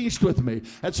be pleased with me.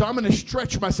 And so I'm going to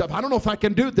stretch myself. I don't know if I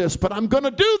can do this, but I'm going to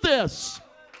do this.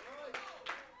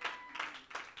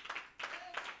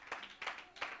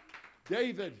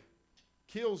 David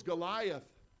kills Goliath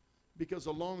because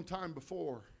a long time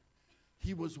before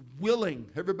he was willing.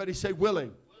 Everybody say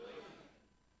willing.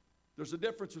 There's a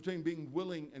difference between being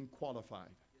willing and qualified.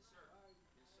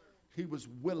 He was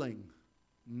willing,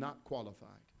 not qualified.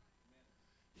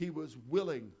 He was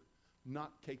willing,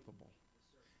 not capable.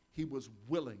 He was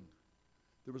willing.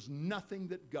 There was nothing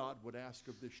that God would ask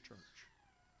of this church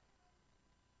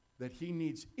that he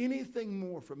needs anything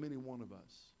more from any one of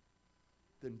us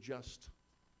than just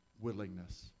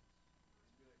willingness.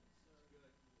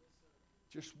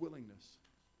 Just willingness.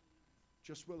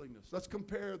 Just willingness. Let's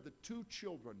compare the two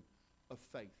children of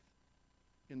faith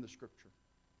in the scripture.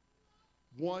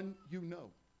 One, you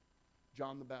know,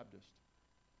 John the Baptist.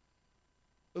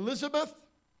 Elizabeth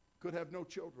could have no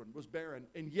children, was barren,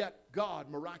 and yet God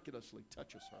miraculously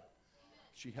touches her.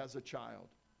 She has a child.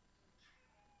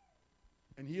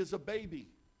 And he is a baby,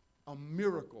 a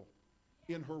miracle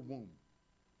in her womb.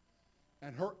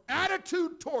 And her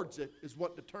attitude towards it is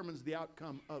what determines the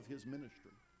outcome of his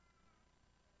ministry.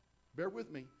 Bear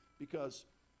with me, because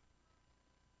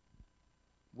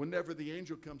whenever the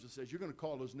angel comes and says, you're going to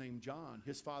call his name John,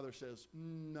 his father says,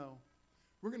 no,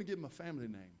 we're going to give him a family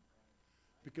name.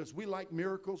 Because we like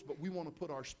miracles, but we want to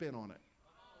put our spin on it.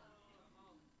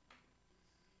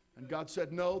 And God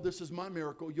said, no, this is my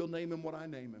miracle. You'll name him what I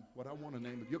name him, what I want to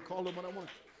name him. You'll call him what I want.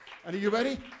 And are you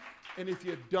ready? And if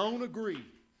you don't agree,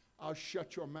 I'll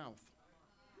shut your mouth.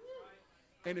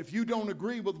 And if you don't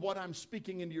agree with what I'm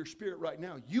speaking into your spirit right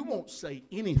now, you won't say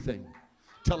anything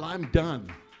till I'm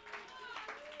done.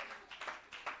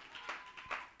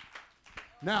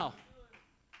 Now,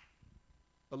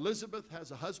 Elizabeth has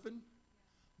a husband.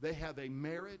 They have a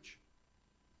marriage.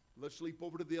 Let's leap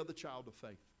over to the other child of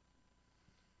faith.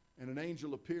 And an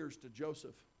angel appears to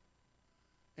Joseph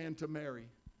and to Mary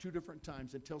 2 different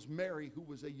times and tells Mary, who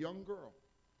was a young girl,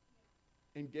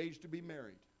 engaged to be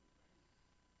married,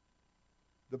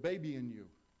 the baby in you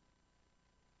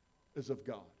is of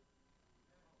God.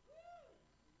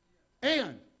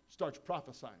 And starts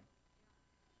prophesying.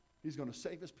 He's going to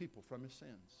save his people from his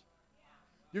sins.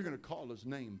 You're going to call his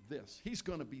name this. He's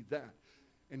going to be that.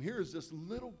 And here's this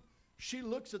little, she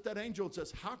looks at that angel and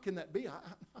says, how can that be?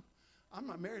 I'm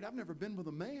not married. I've never been with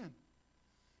a man.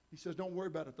 He says, don't worry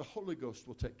about it. The Holy Ghost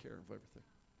will take care of everything.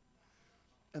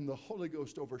 And the Holy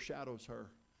Ghost overshadows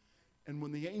her. And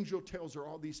when the angel tells her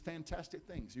all these fantastic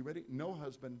things, you ready? No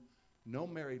husband, no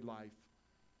married life.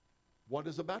 What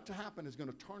is about to happen is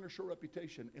going to tarnish her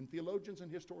reputation. And theologians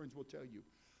and historians will tell you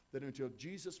that until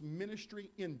Jesus' ministry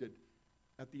ended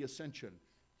at the ascension,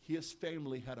 his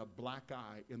family had a black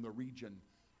eye in the region.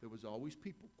 There was always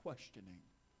people questioning.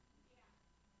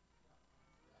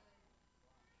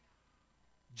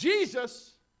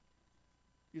 Jesus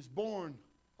is born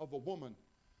of a woman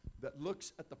that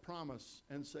looks at the promise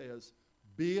and says,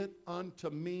 be it unto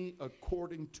me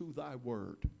according to thy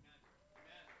word.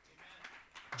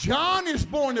 John is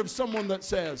born of someone that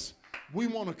says, we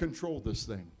want to control this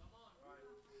thing.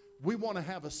 We want to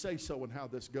have a say-so in how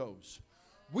this goes.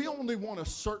 We only want a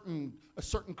certain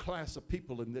class of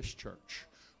people in this church.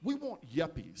 We want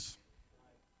yuppies.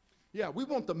 Yeah, we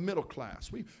want the middle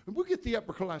class. We'll get the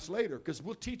upper class later because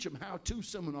we'll teach them how-to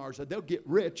seminars and they'll get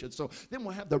rich. And so then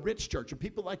we'll have the rich church. And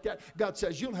people like that, God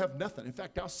says, you'll have nothing. In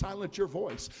fact, I'll silence your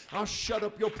voice. I'll shut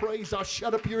up your praise. I'll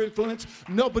shut up your influence.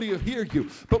 Nobody will hear you.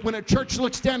 But when a church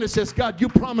looks down and says, God, you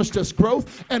promised us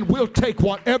growth, and we'll take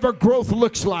whatever growth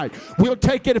looks like. We'll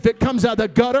take it if it comes out of the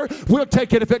gutter. We'll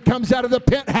take it if it comes out of the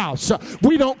penthouse.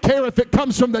 We don't care if it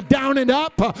comes from the down and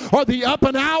up or the up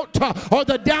and out or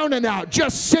the down and out.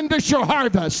 Just send us your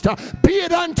harvest. Be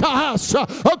it unto us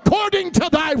according to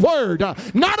thy word,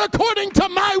 not according to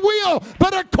my will,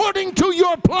 but according to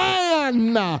your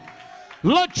plan.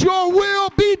 Let your will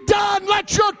be done.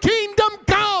 Let your kingdom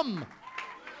come.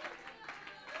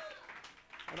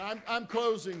 And I'm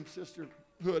closing, Sister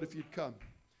Hood, if you'd come.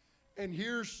 And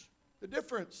here's the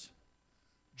difference.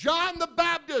 John the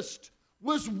Baptist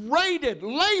was rated,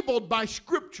 labeled by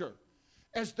Scripture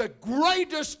as the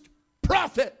greatest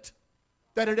prophet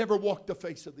that had ever walked the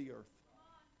face of the earth.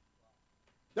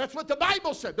 That's what the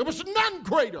Bible said. There was none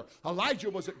greater. Elijah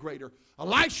wasn't greater.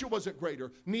 Elisha wasn't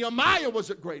greater. Nehemiah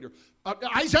wasn't greater.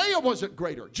 Isaiah wasn't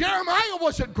greater. Jeremiah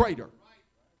wasn't greater.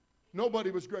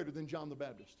 Nobody was greater than John the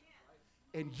Baptist.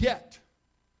 And yet,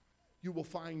 you will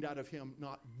find out of him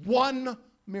not one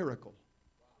miracle.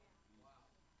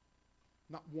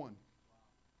 Not one.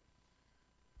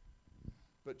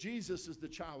 But Jesus is the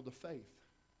child of faith.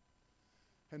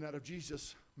 And out of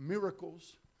Jesus,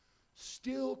 miracles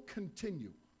still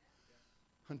continue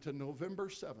until November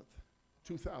 7th,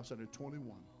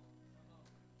 2021.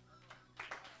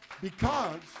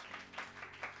 Because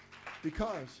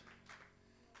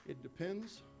it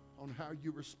depends on how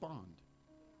you respond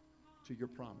to your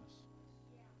promise.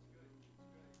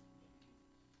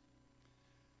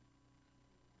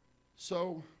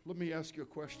 So, let me ask you a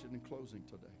question in closing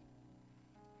today.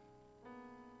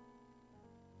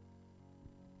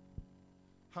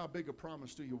 How big a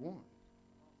promise do you want?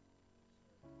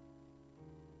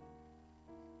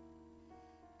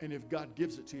 And if God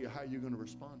gives it to you, how are you going to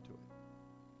respond to it?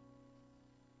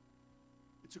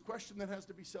 It's a question that has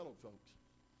to be settled, folks.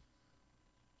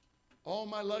 All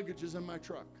my luggage is in my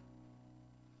truck.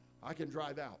 I can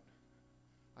drive out.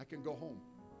 I can go home.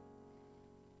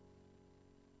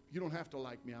 You don't have to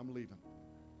like me. I'm leaving.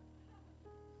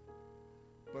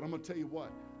 But I'm going to tell you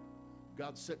what.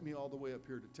 God sent me all the way up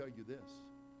here to tell you this.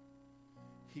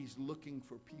 He's looking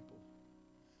for people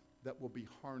that will be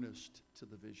harnessed to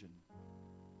the vision.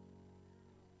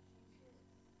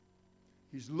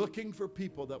 He's looking for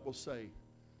people that will say,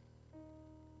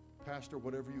 Pastor,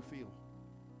 whatever you feel,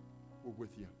 we're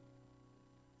with you.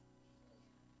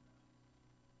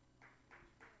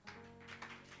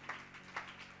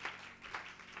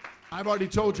 I've already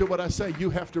told you what I say. You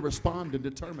have to respond and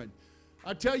determine.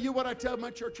 I tell you what I tell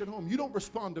my church at home. You don't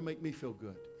respond to make me feel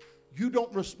good. You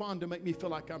don't respond to make me feel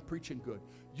like I'm preaching good.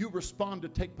 You respond to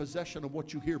take possession of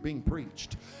what you hear being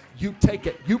preached. You take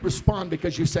it. You respond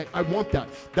because you say, I want that.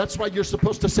 That's why you're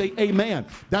supposed to say amen.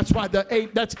 That's why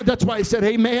that's why I said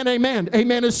amen, amen.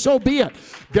 Amen is so be it.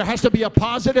 There has to be a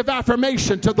positive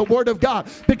affirmation to the Word of God,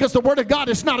 because the Word of God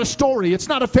is not a story. It's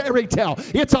not a fairy tale.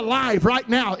 It's alive right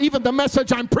now. Even the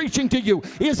message I'm preaching to you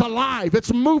is alive.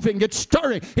 It's moving. It's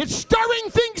stirring. It's stirring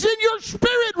things in your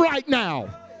spirit right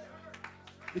now.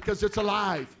 Because it's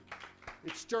alive.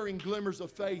 It's stirring glimmers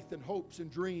of faith and hopes and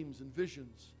dreams and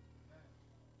visions.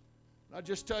 And I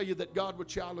just tell you that God will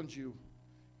challenge you.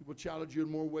 He will challenge you in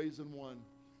more ways than one.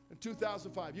 In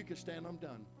 2005, you can stand, I'm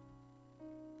done.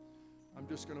 I'm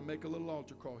just going to make a little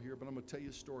altar call here, but I'm going to tell you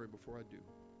a story before I do.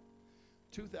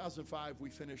 2005, we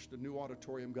finished a new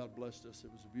auditorium. God blessed us.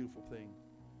 It was a beautiful thing.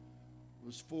 It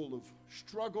was full of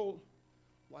struggle,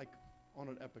 like on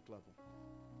an epic level.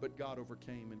 But God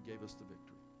overcame and gave us the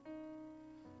victory.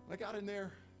 I got in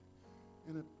there,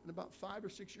 and about 5 or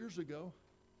 6 years ago,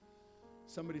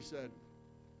 somebody said,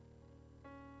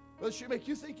 Brother Shoemaker,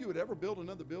 you think you would ever build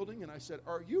another building? And I said,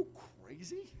 are you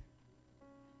crazy?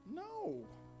 No.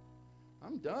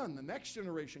 I'm done. The next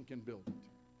generation can build it.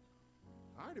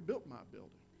 I already built my building.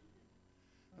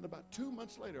 And about 2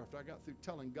 months later, after I got through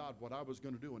telling God what I was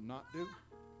going to do and not do,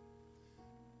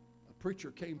 a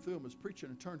preacher came through and was preaching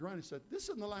and turned around and said, this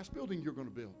isn't the last building you're going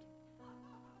to build.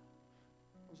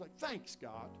 I was like, thanks,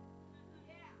 God.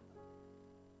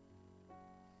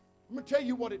 I'm going to tell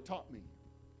you what it taught me.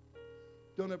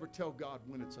 Don't ever tell God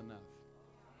when it's enough.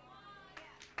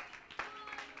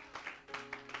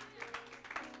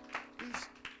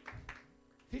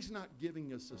 He's not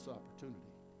giving us this opportunity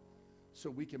so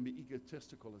we can be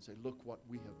egotistical and say, look what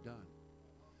we have done.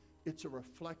 It's a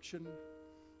reflection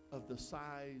of the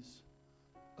size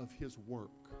of His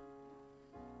work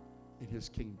in His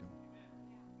kingdom.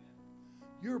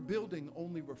 Your building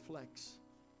only reflects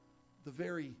the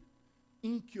very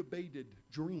incubated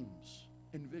dreams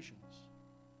and visions.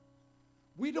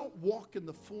 We don't walk in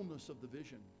the fullness of the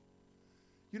vision.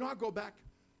 You know, I go back,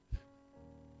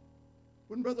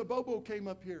 when Brother Bobo came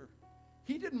up here,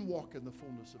 he didn't walk in the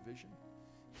fullness of vision.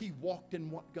 He walked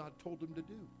in what God told him to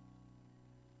do.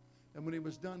 And when he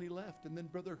was done, he left. And then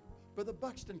Brother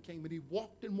Buxton came and he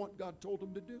walked in what God told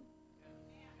him to do.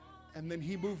 And then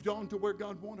he moved on to where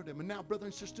God wanted him. And now Brother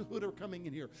and Sister Hood are coming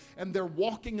in here. And they're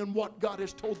walking in what God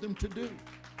has told them to do.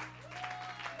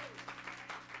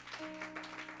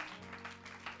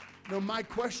 Now my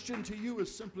question to you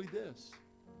is simply this.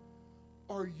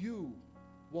 Are you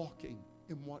walking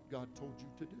in what God told you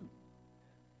to do?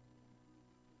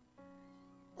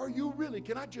 Are you really?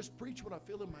 Can I just preach what I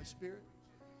feel in my spirit?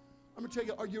 I'm going to tell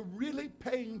you, are you really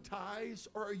paying tithes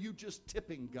or are you just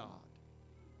tipping God?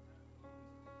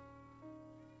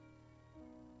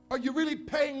 Are you really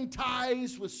paying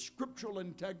tithes with scriptural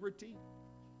integrity,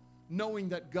 knowing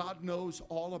that God knows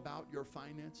all about your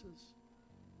finances?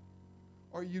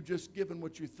 Or are you just giving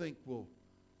what you think will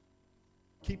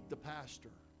keep the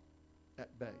pastor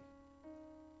at bay?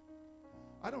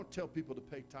 I don't tell people to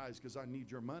pay tithes because I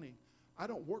need your money. I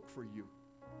don't work for you.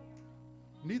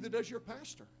 Neither does your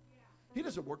pastor. He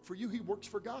doesn't work for you. He works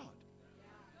for God.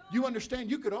 You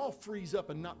understand? You could all freeze up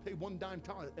and not pay one dime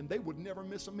tithe, and they would never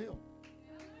miss a meal.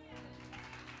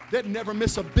 They'd never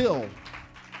miss a bill.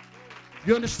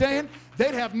 You understand?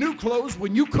 They'd have new clothes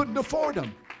when you couldn't afford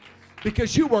them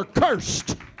because you were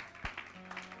cursed.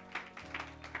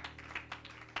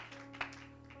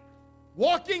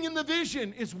 Walking in the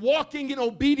vision is walking in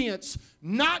obedience,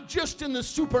 not just in the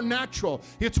supernatural.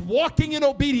 It's walking in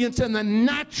obedience in the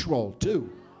natural too.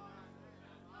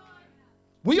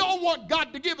 We all want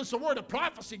God to give us a word of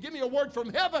prophecy. Give me a word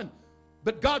from heaven.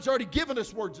 But God's already given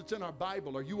us words. It's in our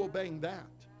Bible. Are you obeying that?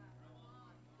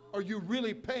 Are you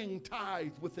really paying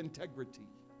tithe with integrity?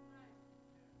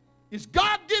 Is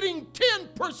God getting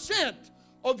 10%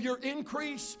 of your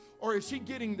increase? Or is He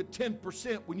getting the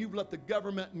 10% when you've let the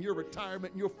government and your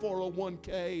retirement and your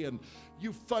 401k and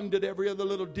you funded every other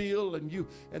little deal and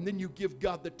then you give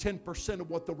God the 10% of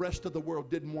what the rest of the world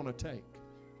didn't want to take?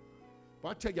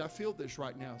 Well, I tell you, I feel this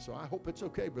right now, so I hope it's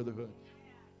okay, Brother Hood.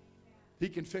 He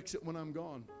can fix it when I'm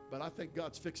gone, but I think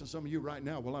God's fixing some of you right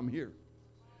now while I'm here.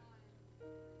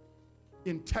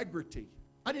 Integrity.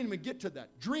 I didn't even get to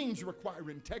that. Dreams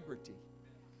require integrity.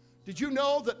 Did you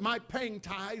know that my paying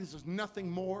tithes is nothing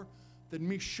more than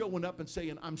me showing up and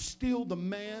saying, I'm still the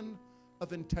man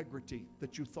of integrity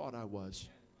that you thought I was?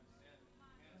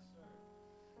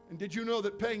 And did you know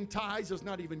that paying tithes is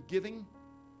not even giving?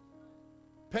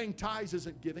 Paying tithes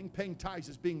isn't giving. Paying tithes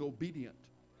is being obedient.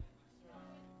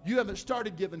 You haven't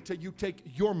started giving until you take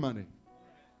your money,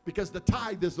 because the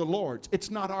tithe is the Lord's.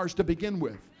 It's not ours to begin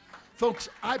with. Folks,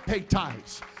 I pay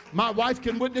tithes. My wife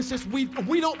can witness this. We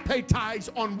don't pay tithes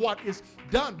on what is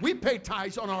done. We pay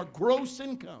tithes on our gross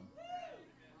income.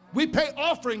 We pay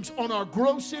offerings on our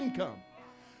gross income.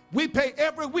 We pay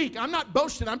every week. I'm not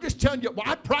boasting. I'm just telling you, well,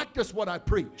 I practice what I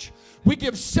preach. We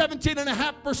give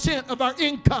 17.5% of our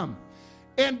income,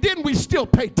 and then we still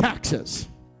pay taxes.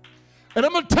 And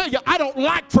I'm going to tell you, I don't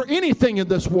lack for anything in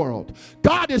this world.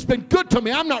 God has been good to me.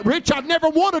 I'm not rich. I've never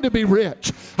wanted to be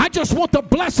rich. I just want the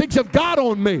blessings of God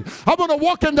on me. I want to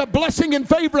walk in the blessing and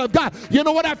favor of God. You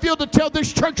know what I feel to tell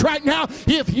this church right now?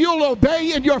 If you'll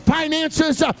obey in your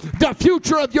finances, the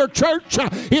future of your church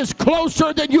is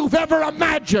closer than you've ever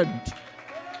imagined.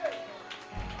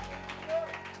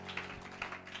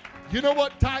 You know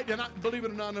what tithe, and believe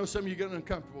it or not, I know some of you get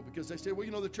uncomfortable because they say, well,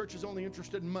 you know, the church is only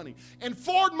interested in money. And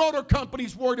Ford Motor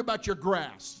Company's worried about your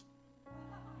grass.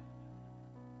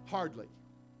 Hardly.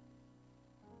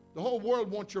 The whole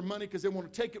world wants your money because they want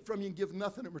to take it from you and give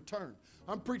nothing in return.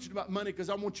 I'm preaching about money because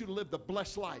I want you to live the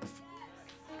blessed life.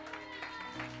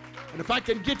 And if I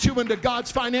can get you into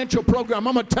God's financial program,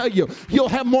 I'm going to tell you, you'll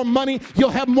have more money, you'll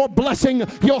have more blessing,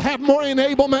 you'll have more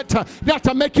enablement, not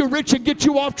to make you rich and get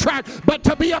you off track, but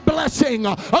to be a blessing,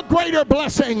 a greater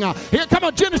blessing. Here, come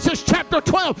on, Genesis chapter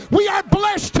 12. We are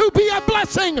blessed to be a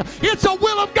blessing. It's a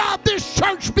will of God this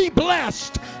church be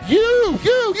blessed. You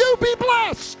be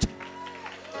blessed.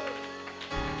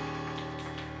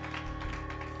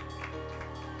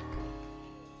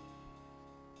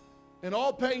 And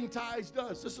all paying tithes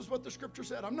does. This is what the scripture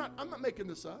said. I'm not making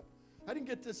this up. I didn't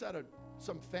get this out of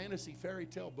some fantasy fairy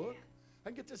tale book. I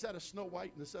didn't get this out of Snow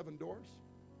White and the Seven Dwarfs.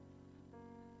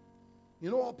 You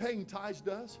know all paying tithes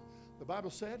does? The Bible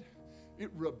said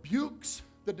it rebukes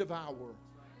the devourer.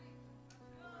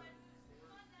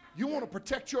 You want to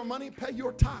protect your money? Pay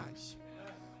your tithes.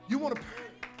 You want to...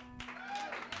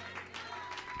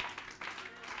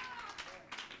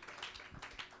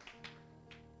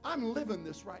 I'm living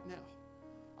this right now.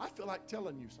 I feel like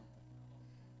telling you something.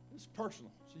 It's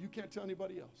personal, so you can't tell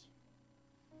anybody else.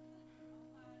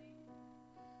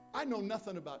 I know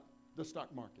nothing about the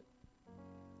stock market.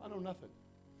 I know nothing.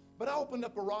 But I opened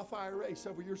up a Roth IRA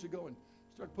several years ago and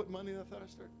started putting money in it. I thought I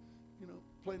started,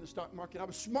 playing the stock market. I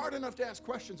was smart enough to ask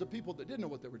questions of people that didn't know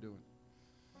what they were doing.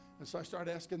 And so I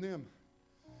started asking them.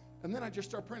 And then I just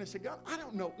started praying. I said, God, I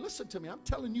don't know. Listen to me. I'm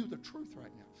telling you the truth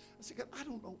right now. I said, God, I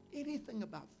don't know anything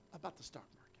about the stock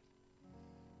market.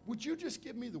 Would you just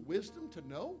give me the wisdom to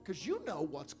know? Because you know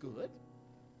what's good.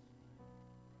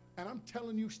 And I'm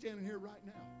telling you standing here right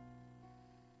now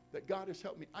that God has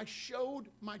helped me. I showed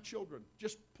my children,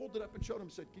 just pulled it up and showed them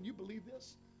and said, can you believe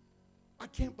this? I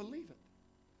can't believe it.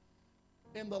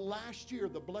 In the last year,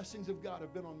 the blessings of God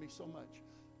have been on me so much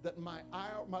that my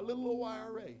little old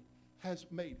IRA has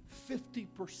made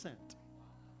 50%.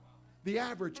 The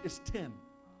average is 10.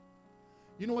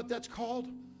 You know what that's called?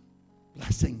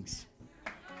 Blessings.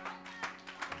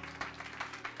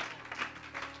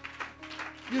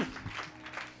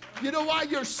 You know why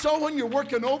you're sowing, you're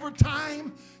working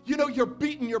overtime? You're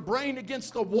beating your brain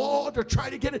against the wall to try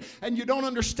to get it, and you don't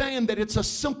understand that it's a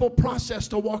simple process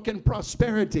to walk in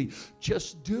prosperity.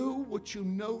 Just do what you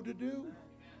know to do.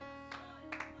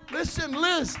 Listen,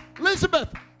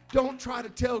 Elizabeth, don't try to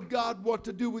tell God what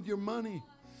to do with your money.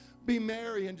 Be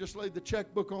Mary and just lay the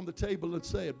checkbook on the table and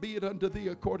say it. Be it unto thee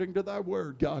according to thy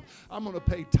word, God. I'm going to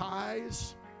pay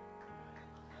tithes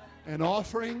and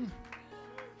offering.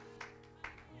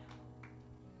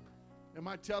 Am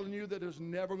I telling you that there's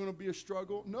never going to be a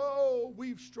struggle? No,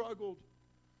 we've struggled.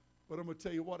 But I'm going to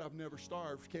tell you what, I've never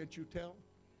starved. Can't you tell?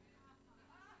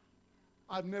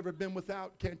 I've never been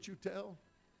without. Can't you tell?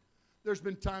 There's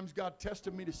been times God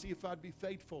tested me to see if I'd be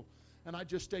faithful. And I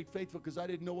just stayed faithful because I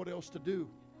didn't know what else to do.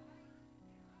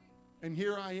 And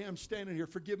here I am standing here.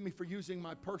 Forgive me for using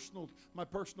my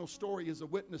personal story as a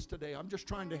witness today. I'm just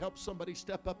trying to help somebody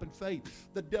step up in faith.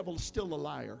 The devil's still a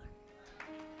liar.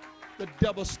 The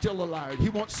devil's still a liar. He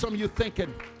wants some of you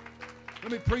thinking,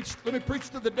 let me preach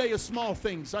to the day of small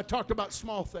things. I talked about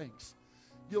small things.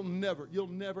 You'll never,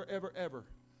 ever, ever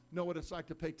know what it's like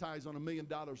to pay tithes on $1 million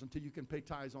until you can pay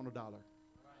tithes on $1.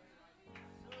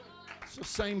 It's the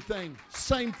same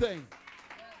thing.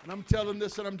 And I'm telling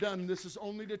this and I'm done. This is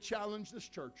only to challenge this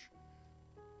church.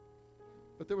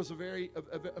 But there was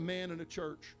a man in a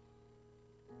church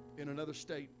in another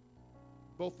state.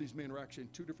 Both these men were actually in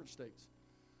two different states.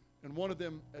 And one of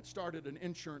them had started an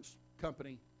insurance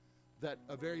company that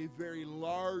a very, very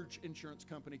large insurance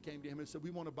company came to him and said, we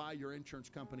want to buy your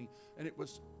insurance company. And it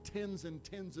was tens and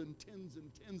tens and tens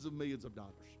and tens of millions of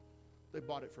dollars. They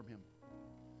bought it from him.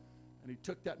 And he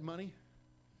took that money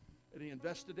and he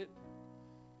invested it.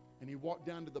 And he walked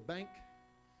down to the bank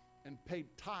and paid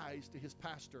tithes to his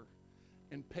pastor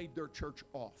and paid their church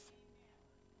off.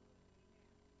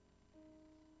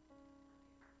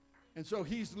 And so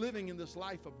he's living in this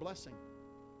life of blessing.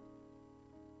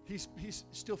 He's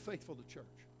still faithful to church.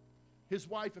 His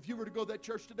wife, if you were to go to that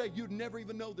church today, you'd never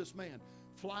even know this man.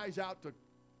 Flies out to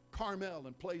Carmel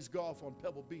and plays golf on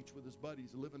Pebble Beach with his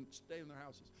buddies and stay in their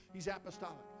houses. He's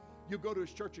apostolic. You go to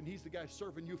his church and he's the guy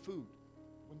serving you food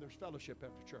when there's fellowship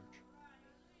after church.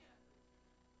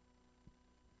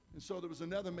 And so there was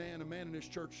another man, a man in his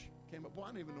church came up. Well,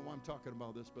 I don't even know why I'm talking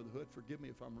about this, Brother Hood. Forgive me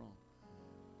if I'm wrong.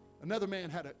 Another man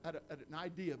had an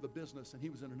idea of a business, and he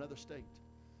was in another state.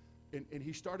 And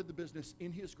he started the business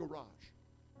in his garage.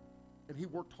 And he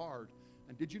worked hard.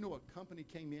 And did you know a company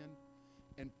came in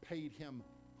and paid him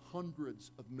hundreds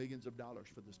of millions of dollars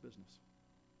for this business?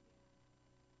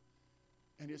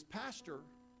 And his pastor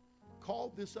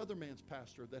called this other man's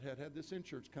pastor that had this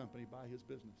insurance company buy his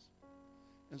business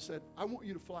and said, I want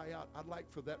you to fly out. I'd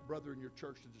like for that brother in your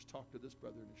church to just talk to this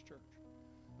brother in his church,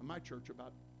 in my church,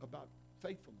 about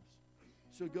faithfulness.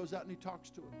 So he goes out and he talks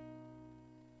to him.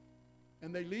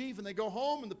 And they leave and they go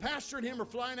home, and the pastor and him are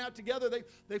flying out together.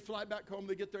 They fly back home.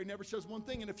 They get there. He never says one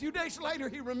thing. And a few days later,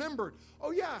 he remembered,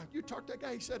 oh, yeah, you talked to that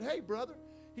guy. He said, hey, brother.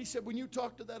 He said, when you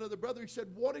talked to that other brother, he said,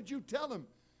 what did you tell him?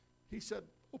 He said,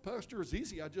 oh, Pastor, it's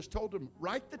easy. I just told him,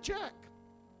 write the check.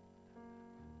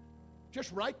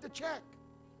 Just write the check.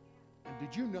 And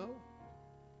did you know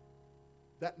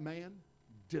that man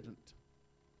didn't.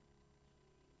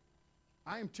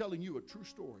 I am telling you a true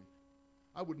story.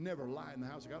 I would never lie in the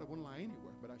house of God. I wouldn't lie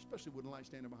anywhere, but I especially wouldn't lie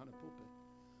standing behind a pulpit.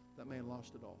 That man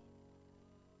lost it all.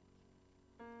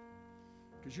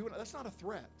 Because that's not a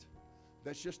threat.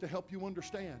 That's just to help you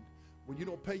understand. When you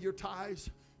don't pay your tithes,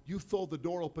 you throw the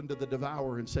door open to the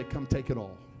devourer and say, come take it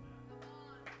all.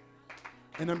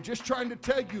 And I'm just trying to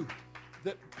tell you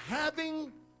that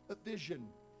having a vision,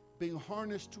 being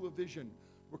harnessed to a vision,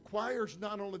 requires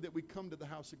not only that we come to the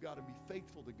house of God and be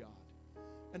faithful to God,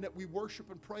 and that we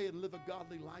worship and pray and live a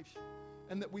godly life,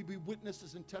 and that we be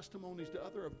witnesses and testimonies to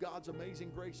others of God's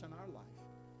amazing grace in our life.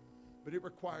 But it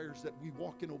requires that we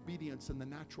walk in obedience in the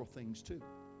natural things too.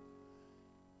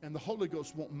 And the Holy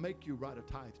Ghost won't make you write a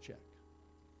tithe check.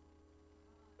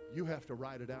 You have to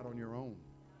write it out on your own.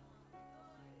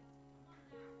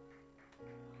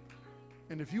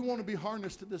 And if you want to be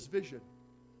harnessed to this vision,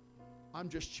 I'm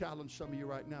just challenging some of you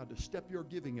right now to step your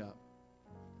giving up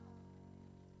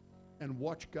and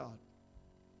watch God.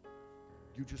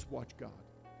 You just watch God.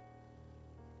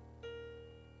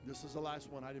 This is the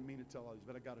last one. I didn't mean to tell others,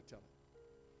 but I got to tell it.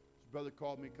 His brother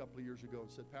called me a couple of years ago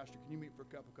and said, Pastor, can you meet for a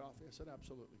cup of coffee? I said,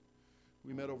 absolutely.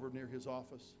 We met over near his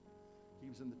office. He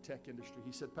was in the tech industry.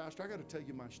 He said, Pastor, I got to tell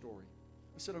you my story.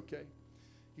 I said, okay.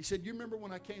 He said, you remember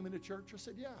when I came into church? I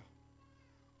said, yeah.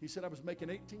 He said, I was making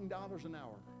 $18 an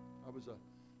hour. I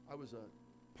was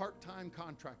a part-time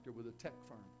contractor with a tech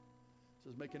firm. So I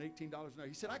was making $18 an hour.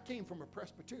 He said, I came from a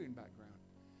Presbyterian background.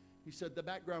 He said the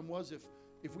background was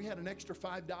if we had an extra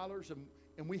 $5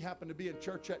 and we happened to be in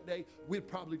church that day, we'd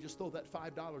probably just throw that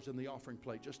 $5 in the offering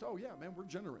plate. Just, oh yeah, man, we're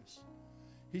generous.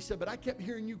 He said, but I kept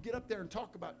hearing you get up there and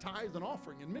talk about tithe and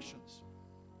offering and missions.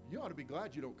 You ought to be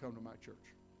glad you don't come to my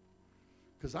church.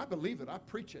 Because I believe it. I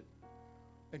preach it.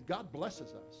 And God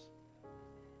blesses us.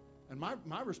 And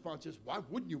my response is, why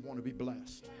wouldn't you want to be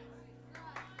blessed?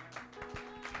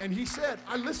 And he said,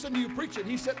 I listened to you preach it.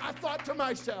 He said, I thought to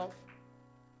myself,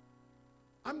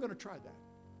 I'm going to try that.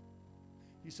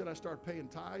 He said, I started paying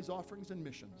tithes, offerings, and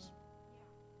missions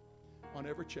on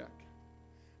every check.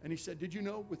 And he said, did you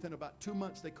know, within about 2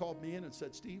 months, they called me in and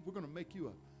said, Steve, we're going to make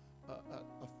you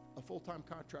a full-time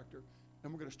contractor,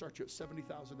 and we're going to start you at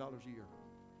 $70,000 a year.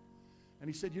 And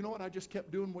he said, you know what, I just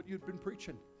kept doing what you'd been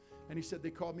preaching. And he said,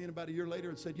 they called me in about a year later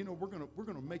and said, you know, we're going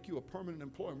to make you a permanent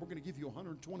employee, and we're going to give you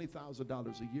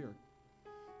 $120,000 a year.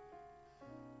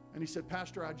 And he said,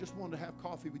 Pastor, I just wanted to have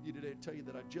coffee with you today to tell you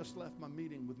that I just left my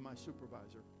meeting with my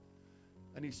supervisor.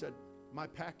 And he said, my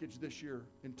package this year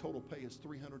in total pay is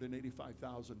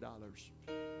 $385,000.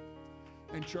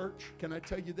 And church, can I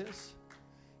tell you this?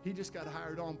 He just got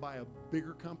hired on by a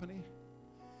bigger company,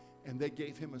 and they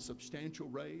gave him a substantial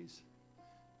raise.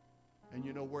 And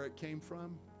you know where it came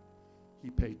from? He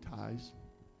paid tithes.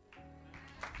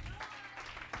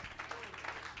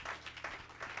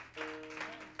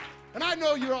 And I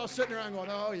know you're all sitting around going,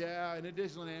 oh yeah, and at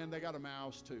Disneyland they got a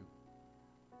mouse too.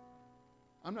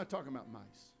 I'm not talking about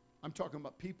mice. I'm talking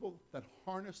about people that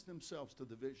harness themselves to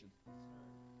the vision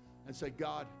and say,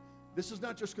 God, this is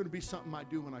not just going to be something I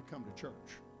do when I come to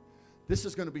church. This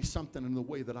is going to be something in the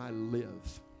way that I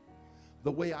live.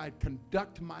 The way I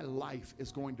conduct my life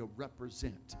is going to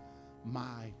represent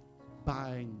my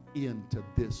buying into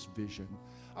this vision.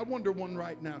 I wonder one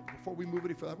right now, before we move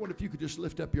any further, I wonder if you could just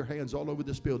lift up your hands all over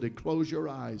this building. Close your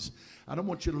eyes. I don't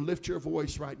want you to lift your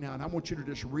voice right now, and I want you to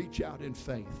just reach out in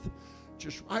faith.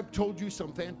 I've told you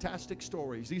some fantastic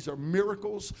stories. These are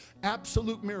miracles,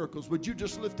 absolute miracles. Would you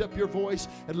just lift up your voice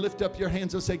and lift up your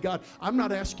hands and say, God, I'm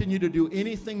not asking you to do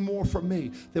anything more for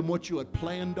me than what you had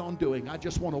planned on doing. I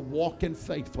just want to walk in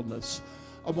faithfulness.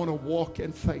 I want to walk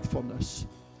in faithfulness.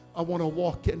 I want to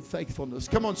walk in faithfulness.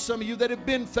 Come on, some of you that have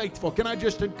been faithful, can I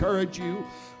just encourage you?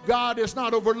 God is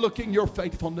not overlooking your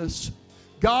faithfulness.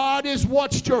 God has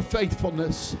watched your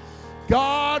faithfulness.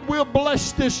 God will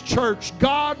bless this church.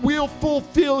 God will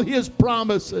fulfill His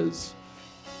promises.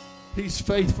 He's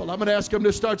faithful. I'm going to ask them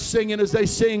to start singing. As they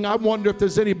sing, I wonder if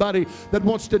there's anybody that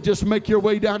wants to just make your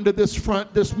way down to this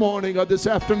front this morning or this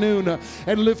afternoon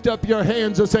and lift up your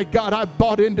hands and say, God, I've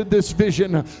bought into this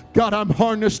vision. God, I'm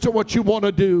harnessed to what you want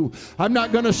to do. I'm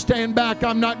not going to stand back.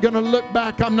 I'm not going to look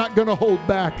back. I'm not going to hold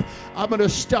back. I'm going to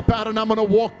step out and I'm going to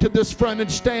walk to this front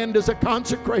and stand as a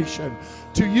consecration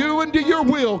to you and to your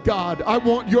will, God. I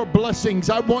want your blessings.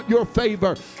 I want your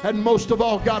favor. And most of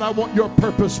all, God, I want your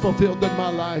purpose fulfilled in my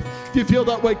life. If you feel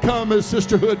that way, come as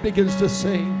Sisterhood begins to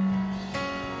sing.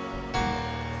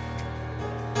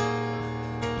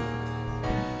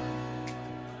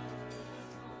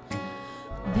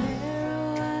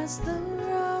 There was the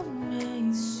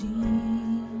roaming sea.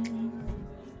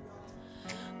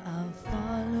 I'll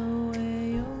follow where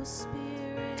your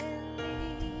spirit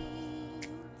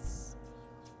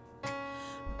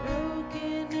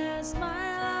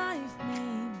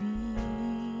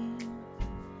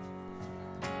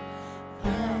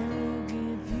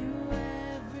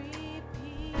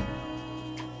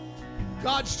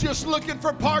God's just looking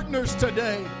for partners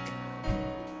today.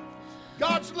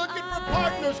 God's looking for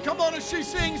partners. Come on, as she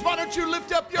sings, why don't you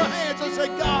lift up your hands and say,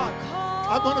 God,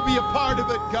 I want to be a part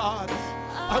of it, God.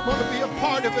 I want to be a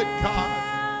part of it, God.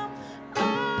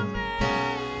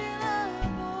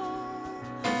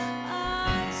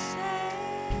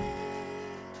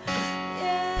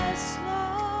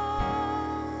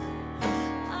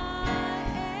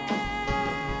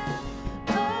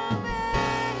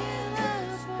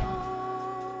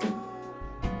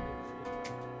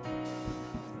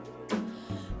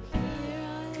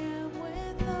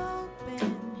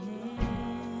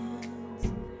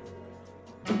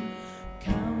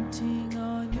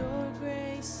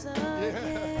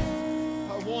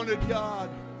 God.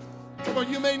 Come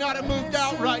on, you may not have moved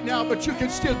out right now, but you can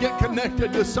still get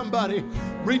connected to somebody.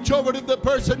 Reach over to the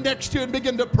person next to you and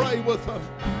begin to pray with them.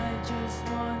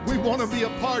 We want to be a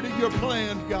part of your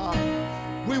plan, God.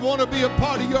 We want to be a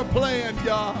part of your plan,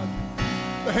 God.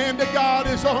 The hand of God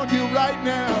is on you right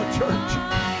now,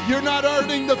 church. You're not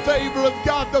earning the favor of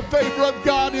God. The favor of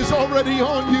God is already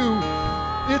on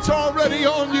you. It's already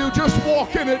on you. Just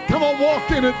walk in it. Come on, walk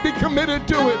in it. Be committed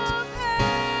to it.